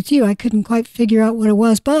 I was with you. I couldn't quite figure out what it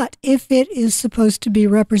was. But if it is supposed to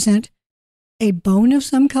represent a bone of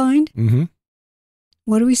some kind,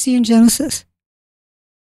 what do we see in Genesis?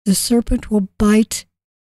 The serpent will bite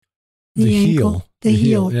the ankle. The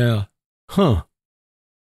heel. Yeah. Huh.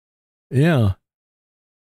 Yeah.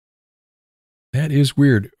 That is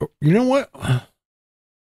weird. You know what?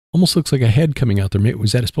 Almost looks like a head coming out there.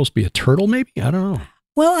 Was that supposed to be a turtle, maybe? I don't know.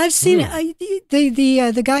 Well, I've seen it.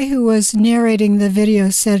 The guy who was narrating the video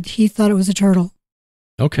said he thought it was a turtle.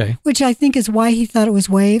 Okay. Which I think is why he thought it was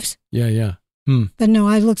waves. Yeah, yeah. But no,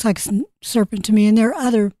 it looks like serpent to me. And there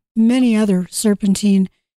are many other serpentine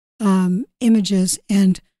images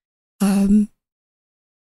and,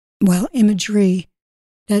 imagery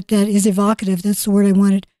that is evocative. That's the word I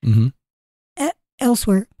wanted.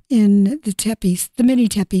 Elsewhere in the tepes, the mini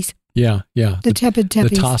tepes. Yeah, yeah. The tepid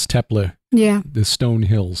tepes. The Tas Teple. Yeah. The stone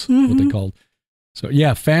hills, what they called. So,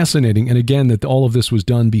 yeah, fascinating. And again, that all of this was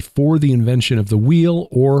done before the invention of the wheel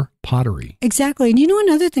or pottery. Exactly. And you know,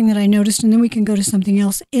 another thing that I noticed, and then we can go to something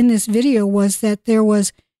else in this video, was that there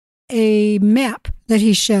was a map that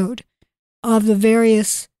he showed of the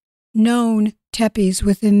various known tepes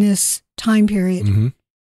within this time period. And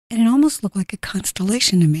it almost looked like a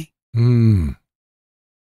constellation to me.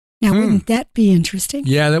 Now, wouldn't that be interesting?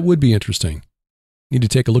 Yeah, that would be interesting. Need to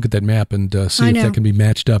take a look at that map and see if that can be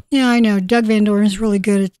matched up. Yeah, I know. Doug Van Doren is really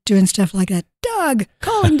good at doing stuff like that. Doug!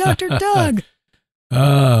 Call him Dr. Doug!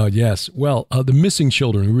 Oh, yes. Well, the missing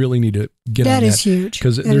children, we really need to get on that. That is huge.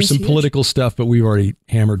 Because there's some political stuff, but we've already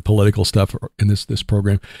hammered political stuff in this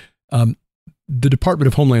program. The Department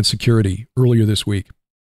of Homeland Security, earlier this week,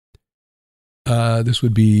 this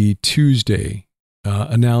would be Tuesday,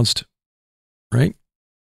 announced, right?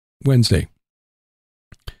 Wednesday.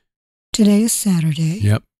 Today is Saturday.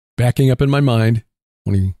 Yep. Backing up in my mind,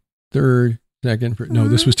 23rd, 2nd. No,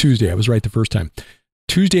 this was Tuesday. I was right the first time.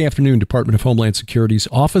 Tuesday afternoon, Department of Homeland Security's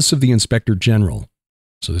Office of the Inspector General.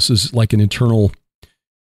 So this is like an internal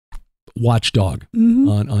watchdog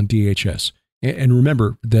on DHS. And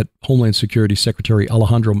remember that Homeland Security Secretary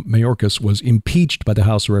Alejandro Mayorkas was impeached by the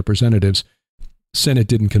House of Representatives. Senate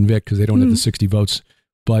didn't convict because they don't have the 60 votes.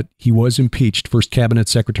 But he was impeached, first cabinet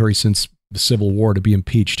secretary since the Civil War to be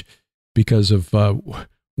impeached because of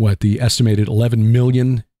the estimated 11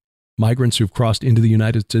 million migrants who've crossed into the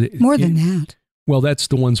United States. More than that. Well, that's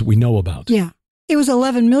the ones we know about. Yeah. It was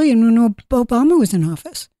 11 million when Obama was in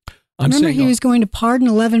office. Remember he was going to pardon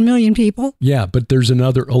 11 million people? Yeah, but there's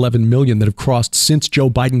another 11 million that have crossed since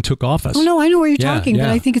Joe Biden took office. Oh, no, I know where you're talking, but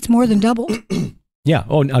I think it's more than doubled. Yeah.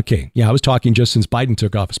 Oh, okay. Yeah, I was talking just since Biden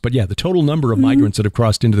took office. But yeah, the total number of migrants that have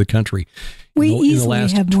crossed into the country in the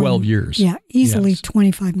last 12 years. Yeah, easily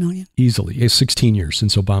 25 million. Easily. It's 16 years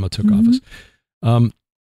since Obama took office.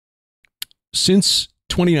 Since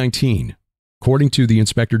 2019, according to the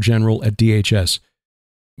Inspector General at DHS,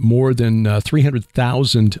 more than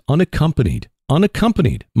 300,000 unaccompanied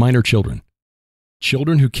minor children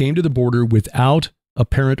who came to the border without a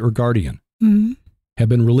parent or guardian, have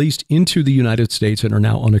been released into the United States and are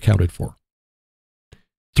now unaccounted for.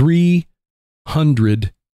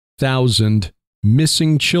 300,000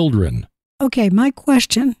 missing children. Okay, my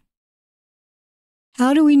question.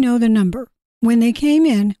 How do we know the number? When they came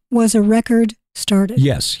in, was a record started?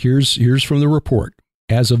 Yes, here's from the report.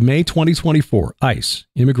 As of May 2024, ICE,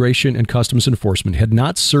 Immigration and Customs Enforcement, had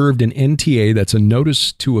not served an NTA, that's a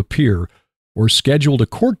notice to appear, or scheduled a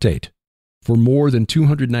court date for more than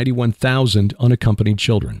 291,000 unaccompanied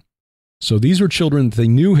children. So these were children that they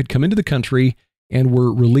knew had come into the country and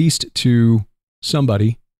were released to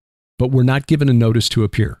somebody, but were not given a notice to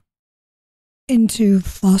appear. Into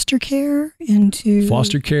foster care?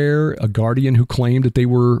 Foster care, a guardian who claimed that they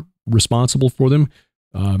were responsible for them,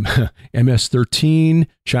 MS-13,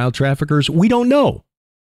 child traffickers. We don't know.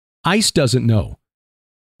 ICE doesn't know.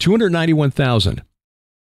 291,000.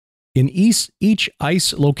 In each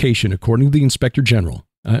ICE location, according to the Inspector General,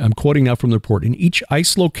 I'm quoting now from the report, in each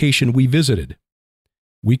ICE location we visited,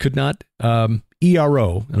 we could not,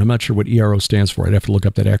 ERO, and I'm not sure what ERO stands for, I'd have to look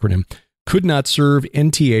up that acronym, could not serve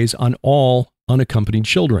NTAs on all unaccompanied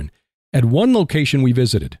children. At one location we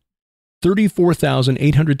visited,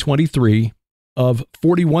 34,823 of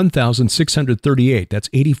 41,638, that's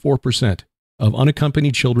 84%, of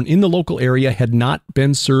unaccompanied children in the local area had not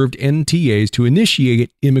been served NTAs to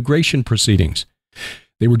initiate immigration proceedings.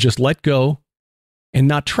 They were just let go and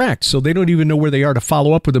not tracked. So they don't even know where they are to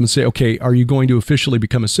follow up with them and say, okay, are you going to officially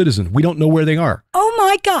become a citizen? We don't know where they are. Oh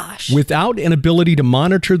my gosh. Without an ability to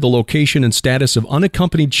monitor the location and status of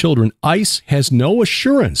unaccompanied children, ICE has no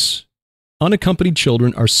assurance unaccompanied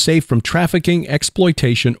children are safe from trafficking,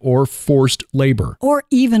 exploitation, or forced labor. Or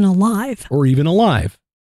even alive.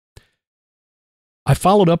 I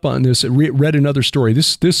followed up on this, read another story.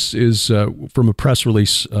 This is from a press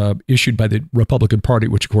release issued by the Republican Party,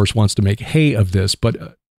 which of course wants to make hay of this.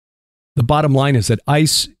 But the bottom line is that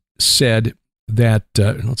ICE said that,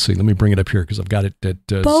 let's see, let me bring it up here because I've got it.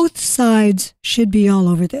 Both sides should be all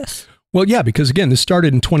over this. Well, yeah, because again, this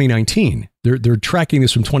started in 2019. They're tracking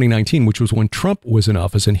this from 2019, which was when Trump was in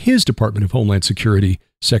office and his Department of Homeland Security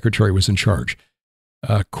secretary was in charge.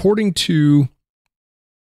 According to,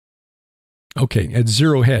 at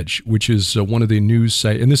Zero Hedge, which is one of the news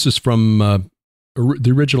sites, and this is from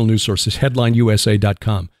the original news sources,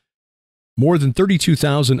 headlineusa.com. More than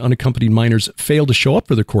 32,000 unaccompanied minors failed to show up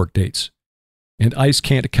for their court dates, and ICE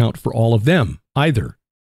can't account for all of them either.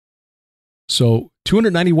 So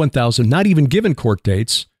 291,000 not even given court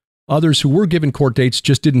dates. Others who were given court dates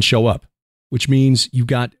just didn't show up, which means you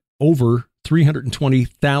got over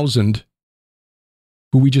 320,000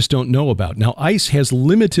 who we just don't know about. Now, ICE has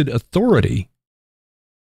limited authority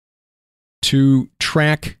to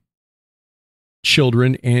track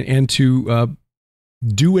children and to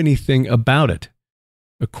do anything about it.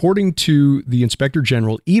 According to the Inspector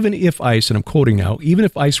General, even if ICE, and I'm quoting now, even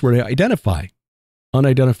if ICE were to identify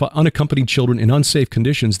unaccompanied children in unsafe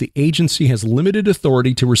conditions, the agency has limited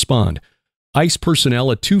authority to respond. ICE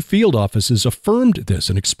personnel at 2 field offices affirmed this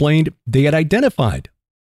and explained they had identified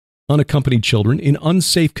unaccompanied children in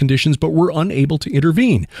unsafe conditions but were unable to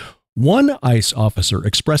intervene. One ICE officer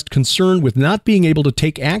expressed concern with not being able to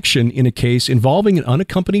take action in a case involving an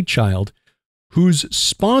unaccompanied child whose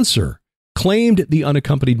sponsor claimed the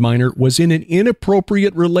unaccompanied minor was in an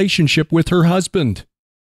inappropriate relationship with her husband.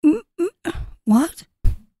 What?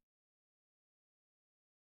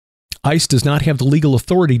 ICE does not have the legal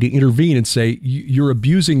authority to intervene and say, you're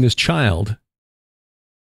abusing this child,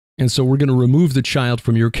 and so we're going to remove the child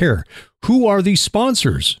from your care. Who are these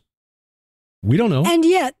sponsors? We don't know. And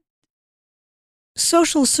yet,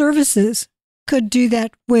 social services could do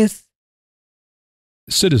that with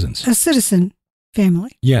citizens. A citizen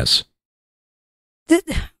family. Yes.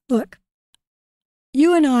 Look,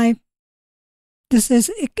 you and I,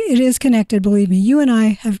 it is connected, believe me. You and I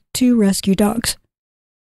have 2 rescue dogs.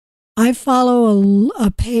 I follow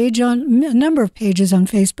a number of pages on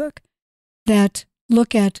Facebook that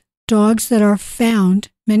look at dogs that are found,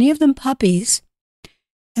 many of them puppies,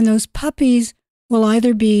 and those puppies will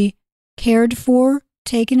either be cared for,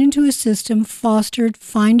 taken into a system, fostered,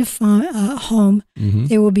 find a home. Mm-hmm.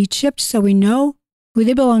 They will be chipped so we know who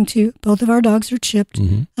they belong to. Both of our dogs are chipped.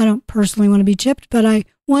 Mm-hmm. I don't personally want to be chipped, but I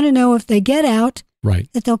want to know if they get out,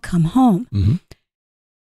 that they'll come home. Mm-hmm.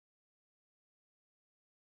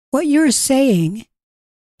 What you're saying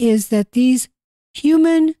is that these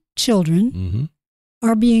human children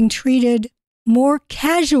are being treated more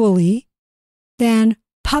casually than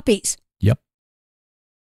puppies. Yep.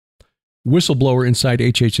 Whistleblower inside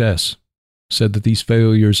HHS said that these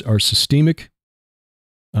failures are systemic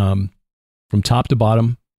from top to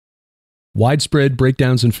bottom, widespread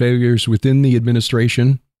breakdowns and failures within the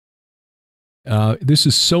administration. This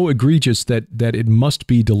is so egregious that it must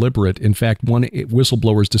be deliberate. In fact, one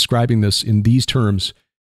whistleblower is describing this in these terms: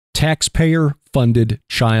 taxpayer-funded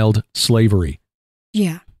child slavery.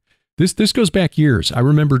 Yeah. This goes back years. I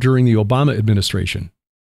remember during the Obama administration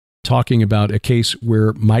talking about a case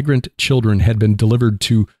where migrant children had been delivered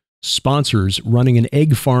to sponsors running an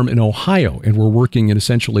egg farm in Ohio and were working in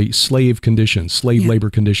essentially slave labor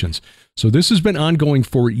conditions. So this has been ongoing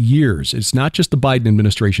for years. It's not just the Biden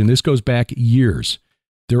administration. This goes back years.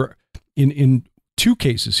 There are, in 2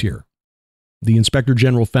 cases here, the Inspector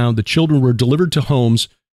General found the children were delivered to homes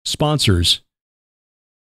sponsors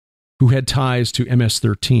who had ties to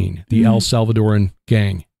MS-13, the El Salvadoran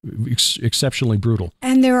gang. Exceptionally brutal.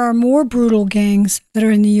 And there are more brutal gangs that are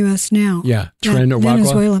in the U.S. now. Yeah.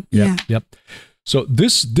 Venezuela. Yep. So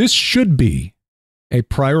this should be a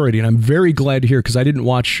priority. And I'm very glad to hear, because I didn't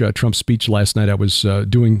watch Trump's speech last night. I was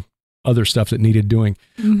doing other stuff that needed doing.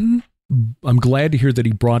 Mm-hmm. I'm glad to hear that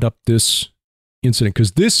he brought up this incident,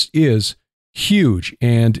 because this is huge.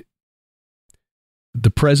 And the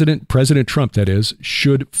President Trump, that is,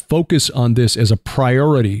 should focus on this as a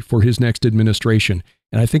priority for his next administration.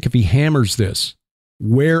 And I think if he hammers this,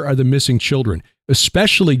 where are the missing children?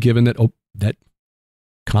 Especially given that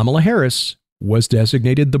Kamala Harris was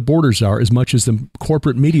designated the border czar, as much as the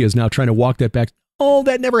corporate media is now trying to walk that back. oh,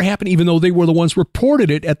 that never happened, even though they were the ones reported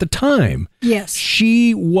it at the time. Yes.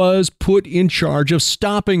 She was put in charge of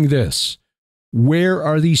stopping this. Where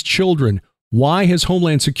are these children? Why has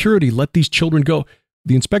Homeland Security let these children go?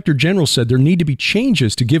 The Inspector General said there need to be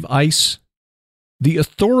changes to give ICE the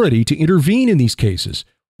authority to intervene in these cases.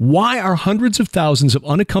 Why are hundreds of thousands of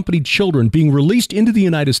unaccompanied children being released into the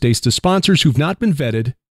United States to sponsors who've not been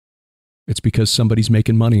vetted? It's because somebody's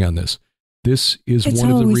making money on this. This is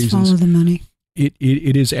one of the reasons. Follow the money.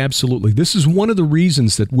 It is absolutely. This is one of the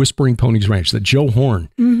reasons that Whispering Ponies Ranch, that Joe Horn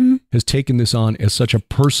has taken this on as such a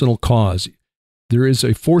personal cause. There is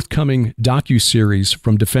a forthcoming docuseries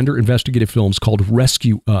from Defender Investigative Films called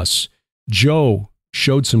Rescue Us. Joe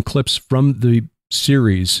showed some clips from the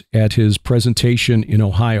series at his presentation in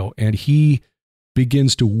Ohio, and he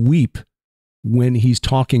begins to weep when he's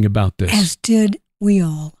talking about this. As did we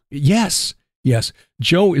all. Yes, yes.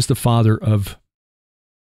 Joe is the father of,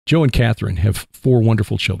 Joe and Catherine have 4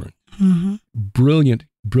 wonderful children. Brilliant,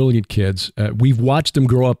 brilliant kids. We've watched them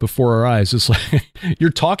grow up before our eyes. It's like, you're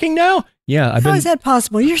talking now? Yeah. How is that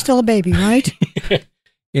possible? You're still a baby, right?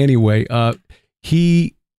 Anyway,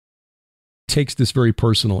 he takes this very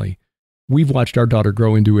personally. We've watched our daughter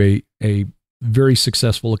grow into a very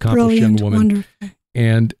successful, accomplished young woman. Wonderful.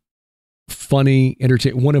 And funny,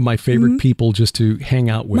 entertaining, one of my favorite people just to hang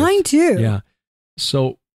out with. Mine too. Yeah.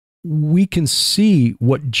 So we can see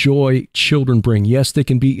what joy children bring. Yes, they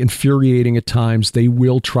can be infuriating at times. They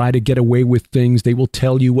will try to get away with things. They will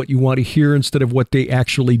tell you what you want to hear instead of what they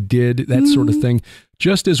actually did, that sort of thing,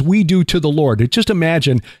 just as we do to the Lord. Just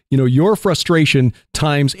imagine, your frustration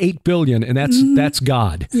times 8 billion, and that's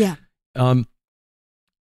God. Yeah.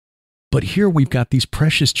 But here we've got these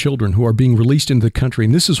precious children who are being released into the country.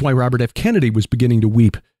 And this is why Robert F. Kennedy was beginning to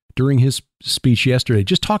weep during his speech yesterday,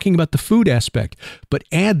 just talking about the food aspect. But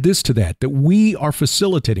add this to that we are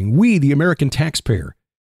facilitating, we, the American taxpayer,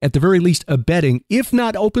 at the very least abetting, if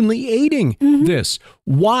not openly aiding this.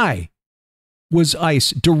 Why was ICE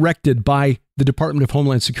directed by the Department of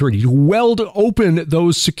Homeland Security to weld open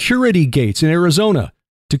those security gates in Arizona,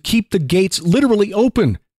 to keep the gates literally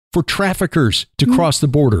open for traffickers to cross the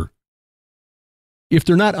border? If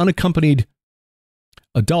they're not unaccompanied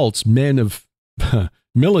adults, men of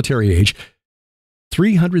military age,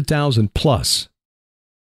 300,000 plus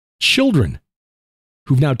children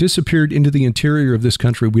who've now disappeared into the interior of this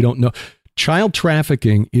country. We don't know. Child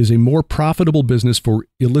trafficking is a more profitable business for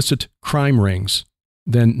illicit crime rings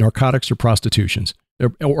than narcotics or prostitutions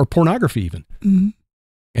or pornography even.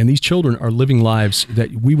 And these children are living lives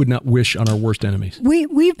that we would not wish on our worst enemies.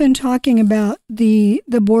 We've been talking about the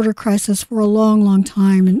border crisis for a long, long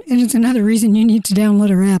time. And it's another reason you need to download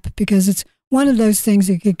our app, because it's one of those things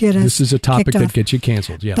that could get us. This is a topic that gets you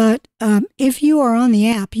canceled. Yeah. But if you are on the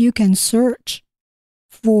app, you can search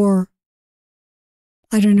for,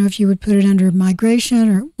 I don't know if you would put it under migration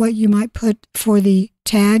or what you might put for the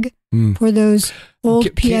tag for those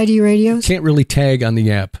old PID radios. Can't really tag on the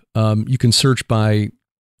app. You can search by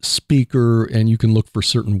speaker and you can look for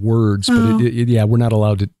certain words, but we're not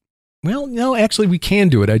allowed to. Well, no, actually we can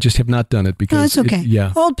do it. I just have not done it because that's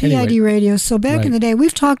okay. Old PID radios. So back in the day,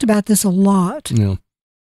 we've talked about this a lot. Yeah.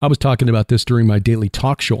 I was talking about this during my daily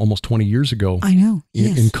talk show almost 20 years ago. I know.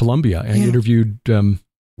 In Columbia. I interviewed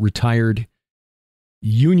retired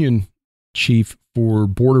Union chief for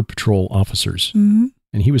Border Patrol officers.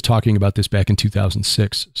 And he was talking about this back in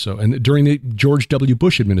 2006. So, and during the George W.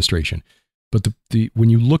 Bush administration. But when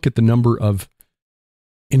you look at the number of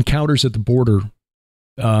encounters at the border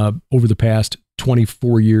over the past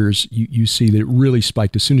 24 years, you see that it really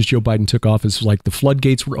spiked. As soon as Joe Biden took office, it was like the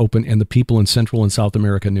floodgates were open and the people in Central and South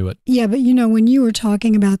America knew it. Yeah, but when you were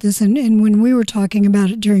talking about this and when we were talking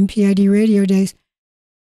about it during PID radio days,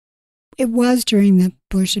 it was during the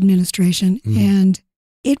Bush administration and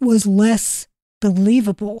it was less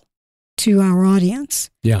believable to our audience.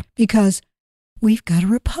 Yeah. Because we've got a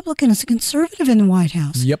Republican as a conservative in the White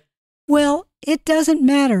House. Yep. Well, it doesn't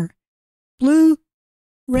matter. Blue,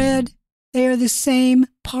 red, they are the same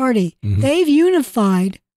party. They've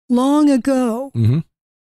unified long ago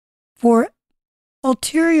for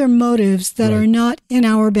ulterior motives that are not in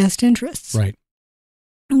our best interests. Right.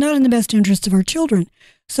 Not in the best interests of our children.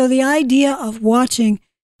 So the idea of watching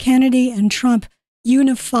Kennedy and Trump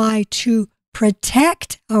unify to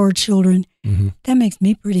protect our children, that makes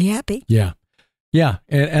me pretty happy. Yeah. Yeah,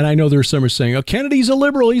 and I know there's some are saying, oh, Kennedy's a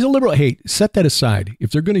liberal, he's a liberal. Hey, set that aside.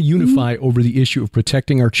 If they're going to unify over the issue of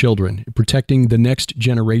protecting our children, protecting the next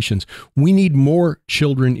generations, we need more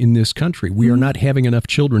children in this country. We are not having enough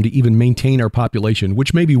children to even maintain our population,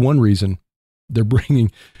 which may be one reason they're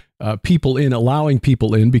bringing people in, allowing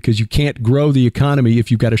people in, because you can't grow the economy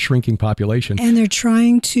if you've got a shrinking population. And they're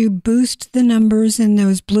trying to boost the numbers in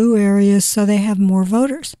those blue areas so they have more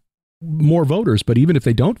voters. More voters, but even if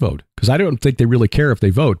they don't vote, because I don't think they really care if they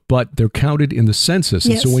vote, but they're counted in the census.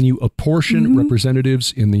 Yes. And so when you apportion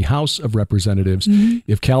representatives in the House of Representatives,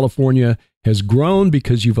 if California has grown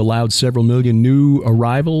because you've allowed several million new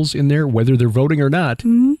arrivals in there, whether they're voting or not,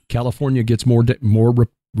 California gets more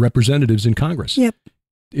representatives in Congress. Yep.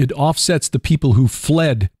 It offsets the people who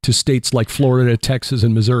fled to states like Florida, Texas,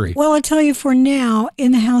 and Missouri. Well, I tell you, for now,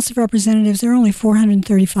 in the House of Representatives, there are only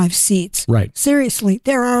 435 seats. Right. Seriously,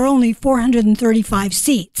 there are only 435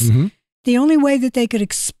 seats. The only way that they could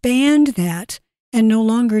expand that and no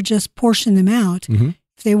longer just portion them out,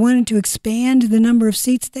 if they wanted to expand the number of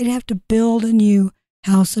seats, they'd have to build a new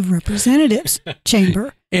House of Representatives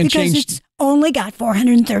chamber. And because it's only got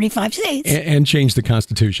 435 seats. And change the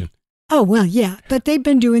Constitution. Oh, well, yeah, but they've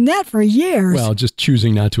been doing that for years. Well, just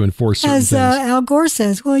choosing not to enforce certain things. As Al Gore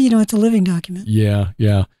says, well, it's a living document. Yeah.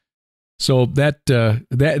 So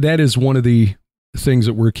that is one of the things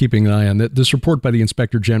that we're keeping an eye on. This report by the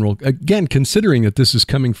Inspector General, again, considering that this is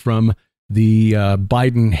coming from the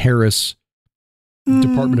Biden-Harris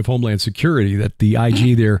Department of Homeland Security, that the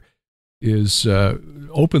IG there is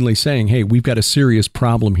openly saying, hey, we've got a serious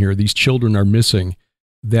problem here. These children are missing.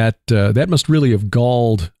 That must really have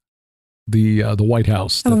galled the White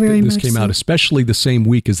House. Very this much came out, especially the same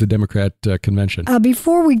week as the Democrat convention.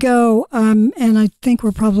 Before we go, and I think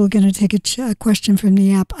we're probably going to take a question from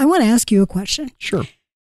the app, I want to ask you a question. Sure.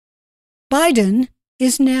 Biden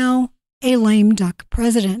is now a lame duck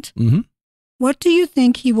president. What do you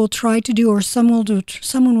think he will try to do, or someone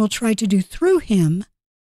will try to do through him?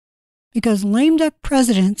 Because lame duck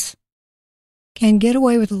presidents can get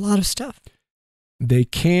away with a lot of stuff. They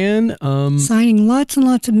can. Signing lots and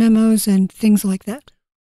lots of memos and things like that.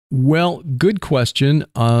 Well, good question.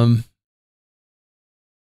 He'll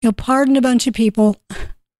pardon a bunch of people.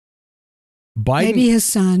 Biden, maybe his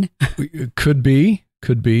son. Could be.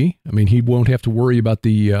 I mean, he won't have to worry about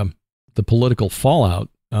the political fallout.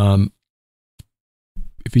 If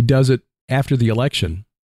he does it after the election,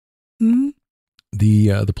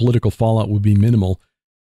 the political fallout would be minimal.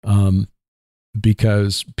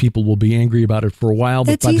 Because people will be angry about it for a while,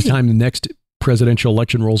 but by the time the next presidential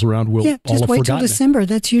election rolls around, we'll all have forgotten. Just wait till December.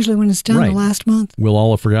 That's usually when it's done, the last month. We'll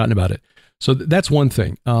all have forgotten about it. So that's one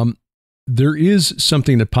thing. There is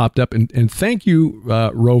something that popped up, and thank you,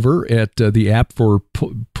 Rover, at the app for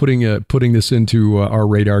putting this into our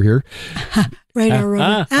radar here. Radar,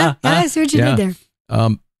 Rover. I see what you did there.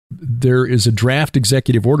 There is a draft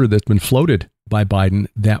executive order that's been floated by Biden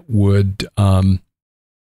that would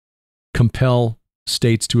compel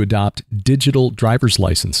states to adopt digital driver's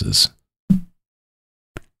licenses.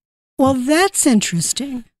 Well, that's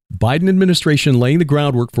interesting. Biden administration laying the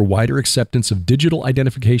groundwork for wider acceptance of digital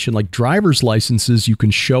identification, like driver's licenses you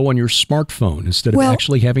can show on your smartphone instead of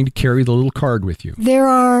actually having to carry the little card with you. There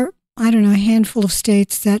are, a handful of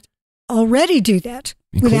states that already do that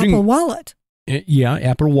with Apple Wallet. Yeah,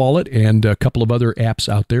 Apple Wallet and a couple of other apps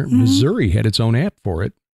out there. Missouri had its own app for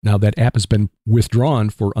it. Now, that app has been withdrawn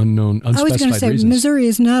for unspecified reasons. I was going to say, Missouri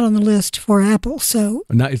is not on the list for Apple, so...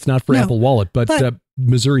 It's not for Apple Wallet, but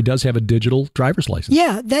Missouri does have a digital driver's license.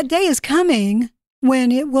 Yeah, that day is coming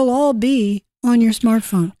when it will all be on your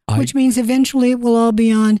smartphone, which means eventually it will all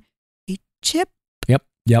be on a chip.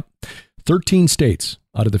 Yep. 13 states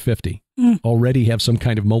out of the 50 already have some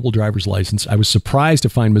kind of mobile driver's license. I was surprised to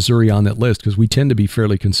find Missouri on that list because we tend to be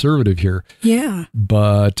fairly conservative here. Yeah.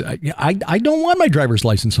 But I don't want my driver's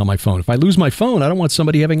license on my phone. If I lose my phone, I don't want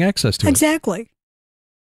somebody having access to it. Exactly.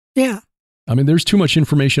 Yeah. I mean, there's too much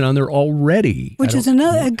information on there already. Which is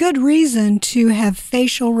a good reason to have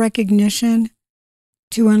facial recognition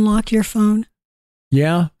to unlock your phone.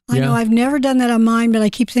 Yeah. I know I've never done that on mine, but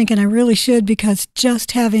I keep thinking I really should, because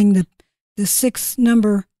just having the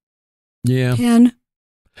 6-number PIN.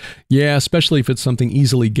 Yeah, especially if it's something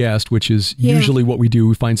easily guessed, which is usually what we do.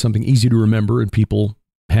 We find something easy to remember, and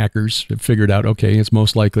hackers have figured out, okay, it's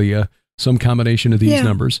most likely some combination of these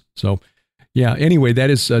numbers. So, anyway,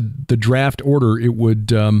 that is the draft order. It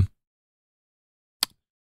would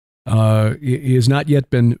it has not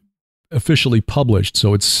yet been officially published,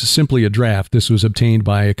 so it's simply a draft. This was obtained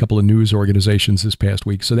by a couple of news organizations this past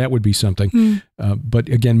week, so that would be something. But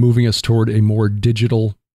again, moving us toward a more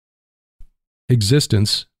digital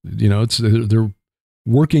existence. They're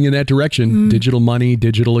working in that direction. Digital money,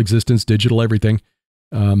 digital existence, digital everything.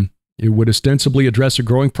 It would ostensibly address a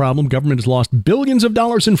growing problem. Government has lost billions of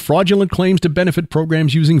dollars in fraudulent claims to benefit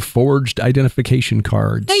programs using forged identification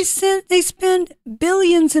cards. They spend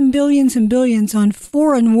billions and billions and billions on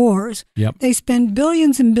foreign wars. Yep. They spend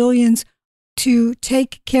billions and billions to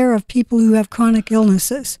take care of people who have chronic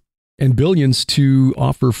illnesses. And billions to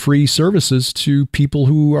offer free services to people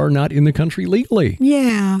who are not in the country legally.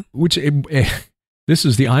 Yeah. Which, this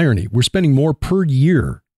is the irony. We're spending more per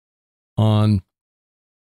year on,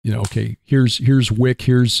 okay, here's WIC,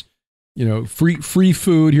 here's, free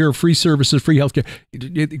food, here are free services, free healthcare.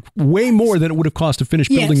 Way more than it would have cost to finish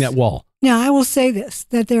building that wall. Now, I will say this,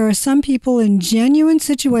 that there are some people in genuine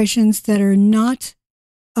situations that are not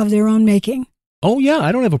of their own making. Oh, yeah.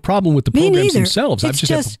 I don't have a problem with the programs themselves. It's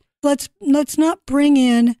just let's not bring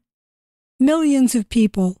in millions of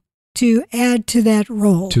people to add to that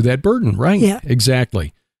role. To that burden, right? Yeah.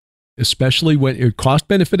 Exactly. Especially when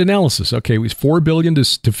cost-benefit analysis. Okay, it was $4 billion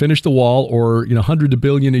to finish the wall, or $100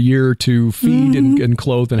 billion a year to feed and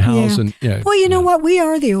clothe and house. Yeah. And well, you know what? We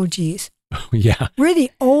are the OGs. Yeah. We're the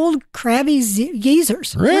old crabby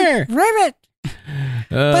geezers. Ribbit.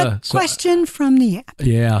 Question from the app.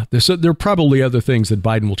 Yeah. There are probably other things that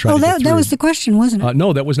Biden will try to get through. That was the question, wasn't it?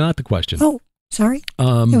 No, that was not the question. Oh, sorry.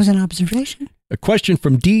 It was an observation. A question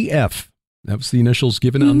from DF. That was the initials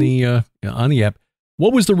given on the app.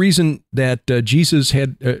 What was the reason that Jesus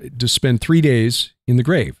had to spend 3 days in the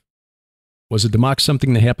grave? Was it to mock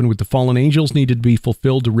something that happened with the fallen angels needed to be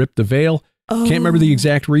fulfilled to rip the veil? Oh. Can't remember the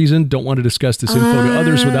exact reason. Don't want to discuss this info to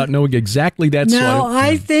others without knowing exactly that. No,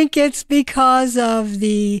 I think it's because of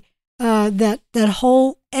the that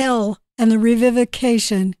whole L and the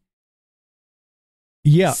revivification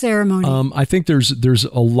ceremony. I think there's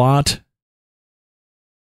a lot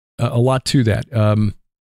to that.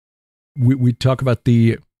 We talk about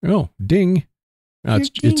the ding.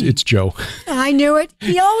 It's Joe. I knew it.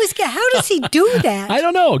 He always how does he do that? I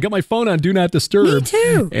don't know. Got my phone on Do Not Disturb. Me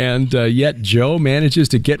too. And yet Joe manages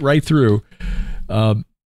to get right through.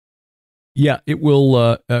 It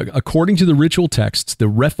will, according to the ritual texts, the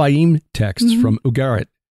Rephaim texts from Ugarit,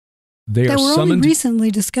 they are summoned. Only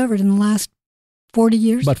recently discovered in the last 40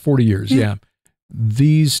 years. About 40 years, yeah.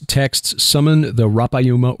 These texts summon the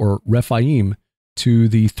Rapayuma or Rephaim to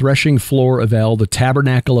the threshing floor of El, the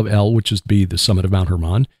tabernacle of El, which is to be the summit of Mount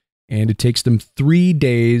Hermon, and it takes them 3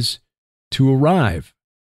 days to arrive.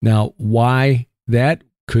 Now, why that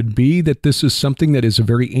could be that this is something that is a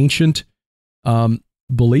very ancient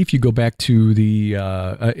belief. You go back to the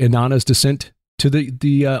Inanna's descent to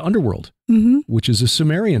the underworld, which is a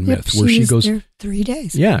Sumerian myth where she goes there 3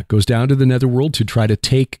 days. Yeah, goes down to the netherworld to try to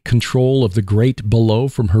take control of the great below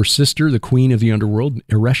from her sister, the queen of the underworld,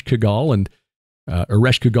 Ereshkigal, and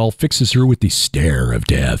Ereshkigal fixes her with the stare of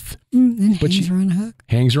death. And hangs her on a hook.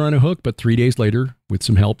 Hangs her on a hook, but 3 days later, with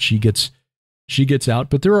some help, she gets out.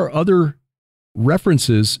 But there are other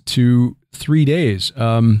references to 3 days.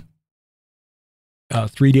 3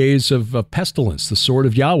 days of pestilence, the sword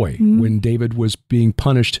of Yahweh, when David was being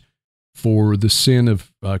punished for the sin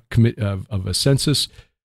of a census.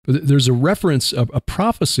 There's a reference, a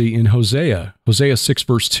prophecy in Hosea 6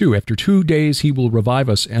 verse 2. After 2 days he will revive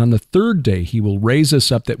us, and on the third day he will raise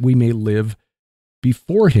us up that we may live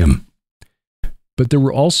before him. But there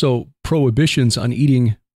were also prohibitions on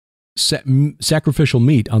eating sacrificial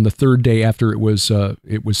meat on the third day after it was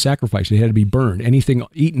sacrificed. It had to be burned. Anything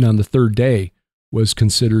eaten on the third day was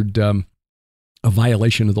considered a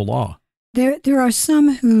violation of the law. There are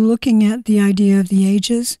some who, looking at the idea of the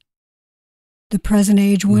ages, the present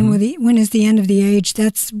age, when is the end of the age?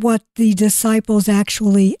 That's what the disciples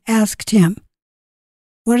actually asked him.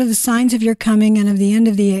 What are the signs of your coming and of the end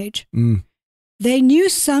of the age? They knew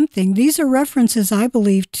something. These are references, I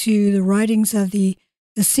believe, to the writings of the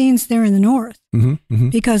scenes there in the north,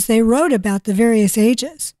 because they wrote about the various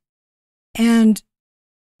ages. And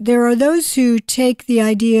there are those who take the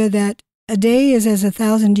idea that a day is as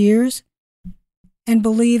 1,000 years and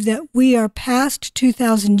believe that we are past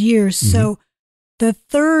 2,000 years. So the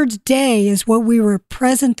third day is what we were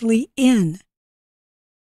presently in.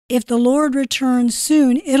 If the Lord returns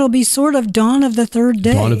soon, it'll be sort of dawn of the third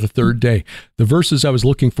day. Dawn of the third day. The verses I was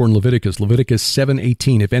looking for in Leviticus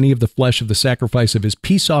 7:18. If any of the flesh of the sacrifice of his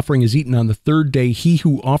peace offering is eaten on the third day, he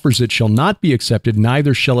who offers it shall not be accepted,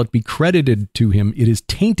 neither shall it be credited to him. It is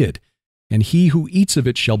tainted, and he who eats of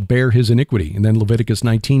it shall bear his iniquity. And then Leviticus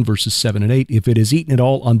 19 verses 7 and 8. If it is eaten at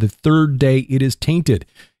all on the third day, it is tainted.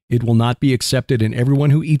 It will not be accepted, and everyone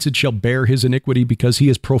who eats it shall bear his iniquity, because he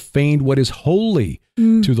has profaned what is holy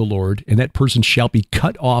to the Lord, and that person shall be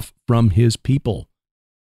cut off from his people.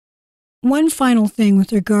 One final thing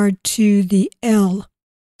with regard to the El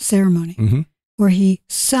ceremony, where he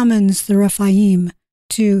summons the Rephaim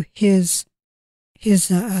to his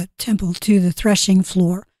temple, to the threshing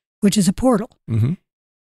floor, which is a portal. Mm-hmm.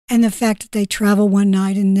 And the fact that they travel one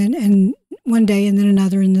night and one day and then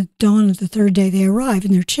another, in the dawn of the third day they arrive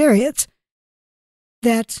in their chariots,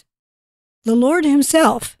 that the Lord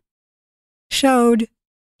himself showed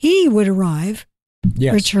he would arrive,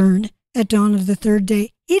 return at dawn of the third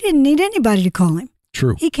day. He didn't need anybody to call him.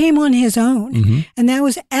 True. He came on his own. Mm-hmm. And that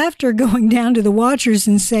was after going down to the watchers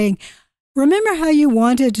and saying, remember how you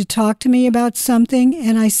wanted to talk to me about something?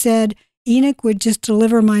 And I said, Enoch would just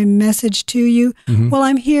deliver my message to you. Mm-hmm. Well,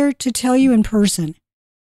 I'm here to tell you in person,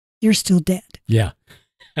 you're still dead. Yeah.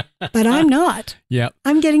 But I'm not. Yeah.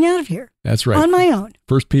 I'm getting out of here. That's right. On my own.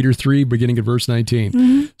 1 Peter 3, beginning at verse 19.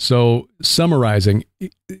 Mm-hmm. So summarizing,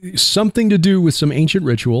 something to do with some ancient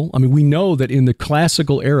ritual. I mean, we know that in the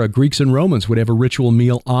classical era, Greeks and Romans would have a ritual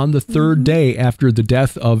meal on the third day after the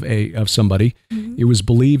death of somebody. Mm-hmm. It was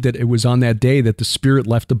believed that it was on that day that the spirit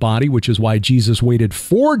left the body, which is why Jesus waited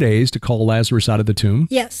 4 days to call Lazarus out of the tomb.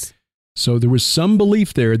 Yes. So there was some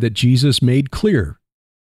belief there that Jesus made clear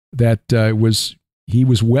that he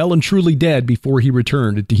was well and truly dead before he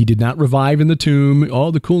returned. He did not revive in the tomb. Oh,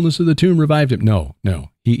 the coolness of the tomb revived him. No.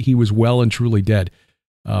 He was well and truly dead.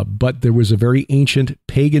 But there was a very ancient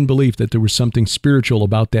pagan belief that there was something spiritual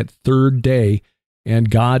about that third day. And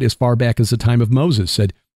God, as far back as the time of Moses,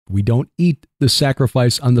 said, we don't eat the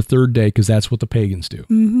sacrifice on the third day because that's what the pagans do.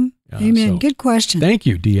 Mm-hmm. Amen. Good question. Thank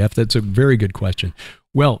you, DF. That's a very good question.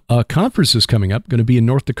 Well, a conference is coming up, going to be in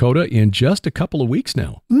North Dakota in just a couple of weeks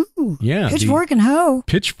now. Ooh, yeah, Pitchfork and Hoe.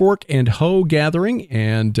 Pitchfork and Hoe gathering,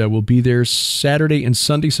 and we'll be there Saturday and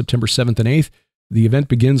Sunday, September 7th and 8th. The event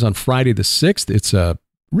begins on Friday the 6th. It's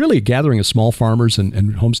really a gathering of small farmers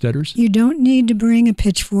and homesteaders. You don't need to bring a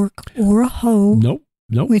pitchfork or a hoe Nope.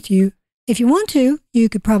 with you. If you want to, you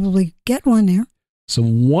could probably get one there.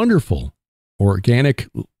 Some wonderful organic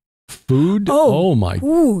food. Oh my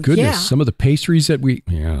goodness. Yeah. Some of the pastries that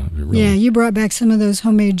really. Yeah, you brought back some of those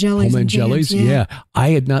homemade jellies. Homemade jellies, yeah. I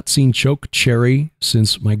had not seen choke cherry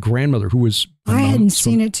since my grandmother, who was. I hadn't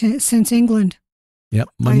seen it since England. Yeah,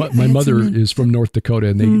 my mother is from North Dakota,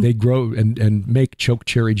 and they grow and make choke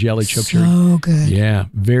cherry jelly. So good. Yeah,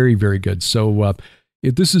 very, very good. So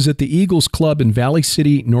this is at the Eagles Club in Valley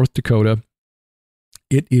City, North Dakota.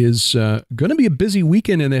 It is going to be a busy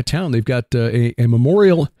weekend in that town. They've got a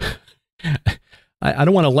memorial. I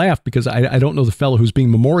don't want to laugh because I don't know the fellow who's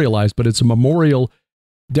being memorialized, but it's a memorial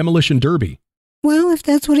demolition derby. Well, if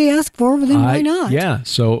that's what he asked for, then why not? Yeah.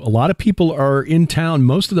 So a lot of people are in town.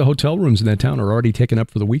 Most of the hotel rooms in that town are already taken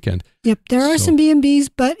up for the weekend. Yep. There are some B&Bs,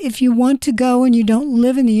 but if you want to go and you don't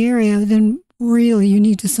live in the area, then really you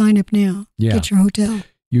need to sign up now. Yeah. Get your hotel.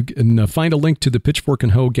 You can find a link to the Pitchfork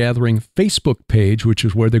and Hoe Gathering Facebook page, which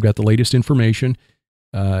is where they've got the latest information.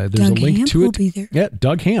 There's Doug a link Hamp to it. Will be there. Yeah,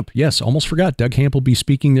 Doug Hamp. Yes, almost forgot. Doug Hamp will be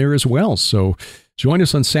speaking there as well. So join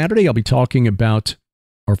us on Saturday. I'll be talking about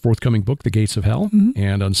our forthcoming book, The Gates of Hell. Mm-hmm.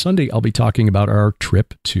 And on Sunday, I'll be talking about our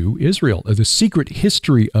trip to Israel, the secret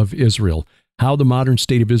history of Israel, how the modern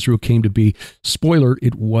state of Israel came to be. Spoiler,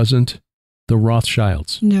 it wasn't the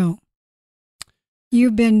Rothschilds. No.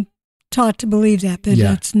 You've been taught to believe that, but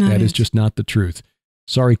that's not that is just not the truth.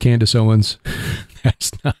 Sorry, Candace Owens.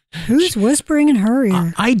 That's not. Who's whispering in her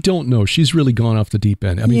ear? I don't know. She's really gone off the deep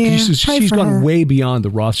end. I mean, she's gone way beyond the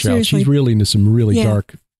Rothschilds. Seriously. She's really into some really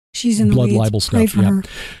dark she's in blood the libel stuff. For her.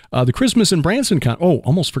 The Christmas in Branson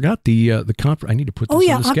almost forgot the conference. I need to put this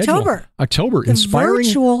on the schedule. October. The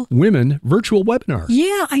Inspiring Women virtual webinar.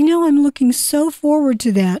 Yeah, I know. I'm looking so forward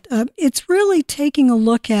to that. It's really taking a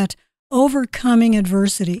look at overcoming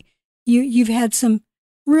adversity. You've had some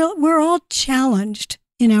we're all challenged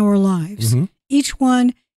in our lives. Mm-hmm. Each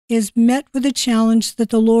one is met with a challenge that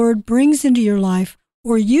the Lord brings into your life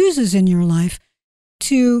or uses in your life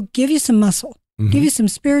to give you some muscle, give you some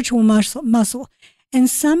spiritual muscle. And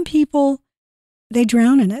some people, they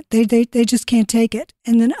drown in it. They just can't take it.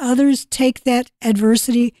 And then others take that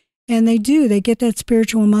adversity and they get that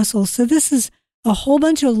spiritual muscle. So this is a whole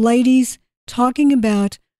bunch of ladies talking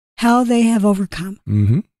about how they have overcome.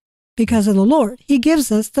 Mm-hmm. Because of the Lord. He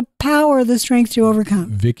gives us the power, the strength to overcome.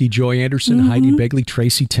 Vicky Joy Anderson, Heidi Begley,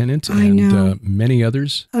 Tracy Tennant, and many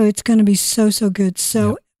others. Oh, it's going to be so good.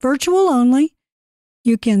 So virtual only.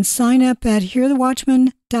 You can sign up at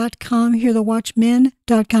hearthewatchman.com,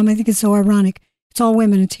 hearthewatchmen.com. I think it's so ironic. It's all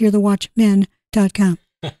women. It's hearthewatchmen.com.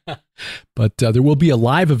 But there will be a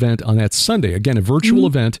live event on that Sunday. Again, a virtual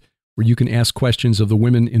event where you can ask questions of the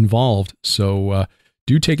women involved. So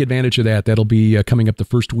do take advantage of that. That'll be coming up the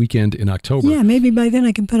first weekend in October. Yeah, maybe by then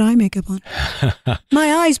I can put eye makeup on.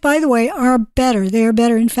 My eyes, by the way, are better. They are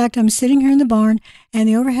better. In fact, I'm sitting here in the barn, and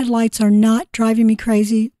the overhead lights are not driving me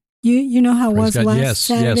crazy. You know how it was last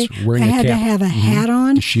Saturday? Yes, wearing I had to cap. have a hat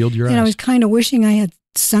on to shield your eyes. And I was kind of wishing I had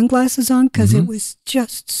sunglasses on because it was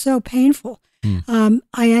just so painful.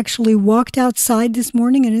 I actually walked outside this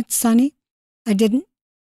morning, and it's sunny. I didn't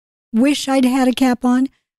wish I'd had a cap on.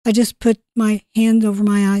 I just put my hand over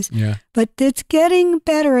my eyes. Yeah. But it's getting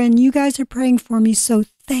better, and you guys are praying for me, so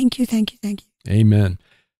thank you, thank you, thank you. Amen.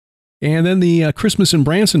 And then the Christmas in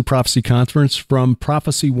Branson Prophecy Conference from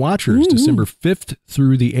Prophecy Watchers, December 5th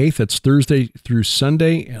through the 8th. That's Thursday through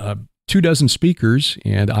Sunday. 24 speakers,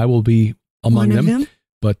 and I will be among them.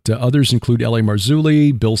 But others include L.A.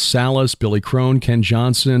 Marzulli, Bill Salas, Billy Crone, Ken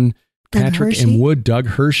Johnson, Patrick M. Wood, Doug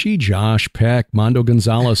Hershey, Josh Peck, Mondo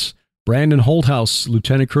Gonzalez, Brandon Holthouse,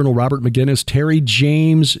 Lieutenant Colonel Robert McGinnis, Terry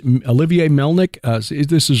James, Olivier Melnick.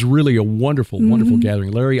 This is really a wonderful, wonderful gathering.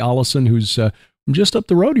 Larry Ollison, who's just up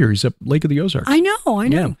the road here. He's up Lake of the Ozarks. I know.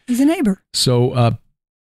 Yeah. He's a neighbor. So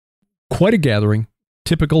quite a gathering,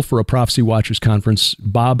 typical for a Prophecy Watchers conference.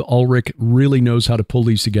 Bob Ulrich really knows how to pull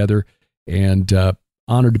these together, and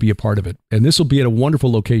honored to be a part of it. And this will be at a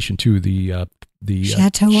wonderful location, too, the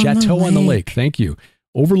Chateau on the Lake. Thank you.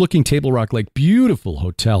 Overlooking Table Rock Lake. Beautiful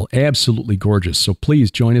hotel. Absolutely gorgeous. So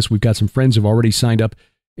please join us. We've got some friends who've already signed up,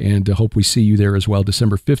 and hope we see you there as well,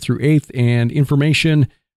 December 5th through 8th. And information,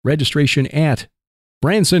 registration at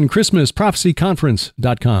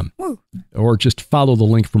BransonChristmasProphecyConference.com. Woo. Or just follow the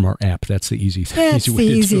link from our app. That's the easiest. That's the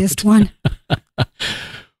easiest one.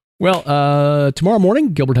 Well, tomorrow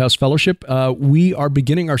morning, Gilbert House Fellowship, we are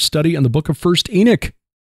beginning our study on the book of 1st Enoch.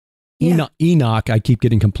 Enoch, I keep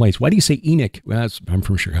getting complaints. Why do you say Enoch? Well, I'm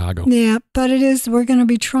from Chicago. Yeah, but it is, we're going to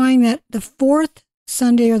be trying that the 4th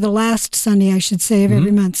Sunday, or the last Sunday, I should say, of every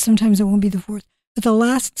month. Sometimes it won't be the 4th, but the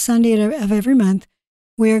last Sunday of every month,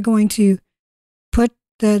 we are going to put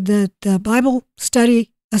the Bible study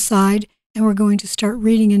aside, and we're going to start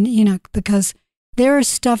reading in Enoch, because there is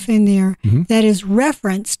stuff in there that is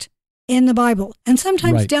referenced in the Bible, and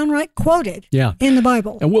sometimes downright quoted in the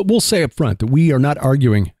Bible. And we'll say up front that we are not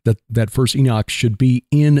arguing that First Enoch should be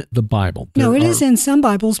in the Bible. No, it is in some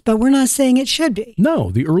Bibles, but we're not saying it should be.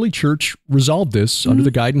 No, the early church resolved this under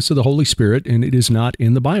the guidance of the Holy Spirit, and it is not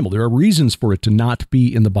in the Bible. There are reasons for it to not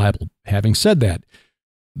be in the Bible. Having said that,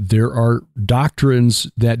 there are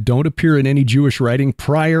doctrines that don't appear in any Jewish writing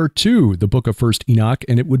prior to the book of First Enoch,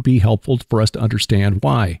 and it would be helpful for us to understand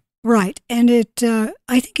why. Right. And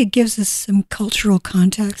I think it gives us some cultural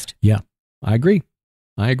context. Yeah, I agree.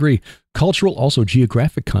 Cultural, also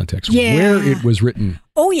geographic context, where it was written.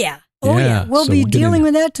 Oh, yeah. We'll be dealing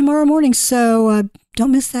with that tomorrow morning, so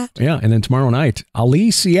don't miss that. Yeah, and then tomorrow night,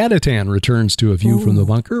 Ali Siadatan returns to A View from the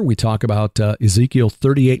Bunker. We talk about Ezekiel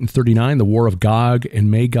 38 and 39, the war of Gog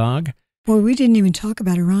and Magog. Boy, we didn't even talk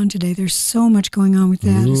about Iran today. There's so much going on with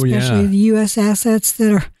that, especially the U.S. assets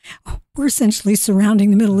that we're essentially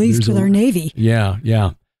surrounding the Middle East with our Navy.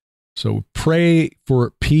 Yeah. So pray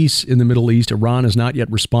for peace in the Middle East. Iran has not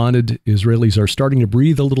yet responded. Israelis are starting to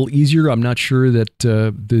breathe a little easier. I'm not sure that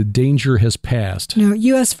the danger has passed. No,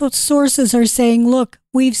 U.S. sources are saying, look,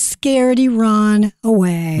 we've scared Iran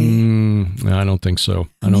away. I don't think so.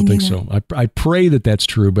 I don't think so. I pray that that's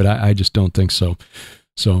true, but I just don't think so.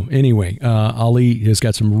 So anyway, Ali has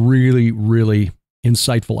got some really, really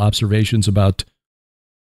insightful observations about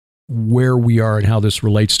where we are and how this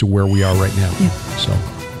relates to where we are right now. Yeah. So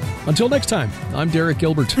until next time, I'm Derek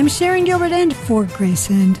Gilbert. I'm Sharon Gilbert, and for Grace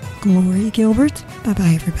and Glory Gilbert.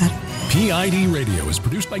 Bye-bye, everybody. PID Radio is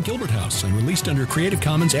produced by Gilbert House and released under Creative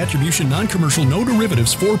Commons Attribution Non-Commercial No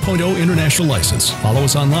Derivatives 4.0 International License. Follow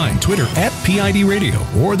us online, Twitter @PID Radio,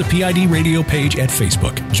 or the PID Radio page at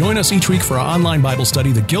Facebook. Join us each week for our online Bible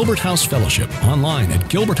study, the Gilbert House Fellowship, online at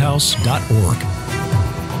gilberthouse.org.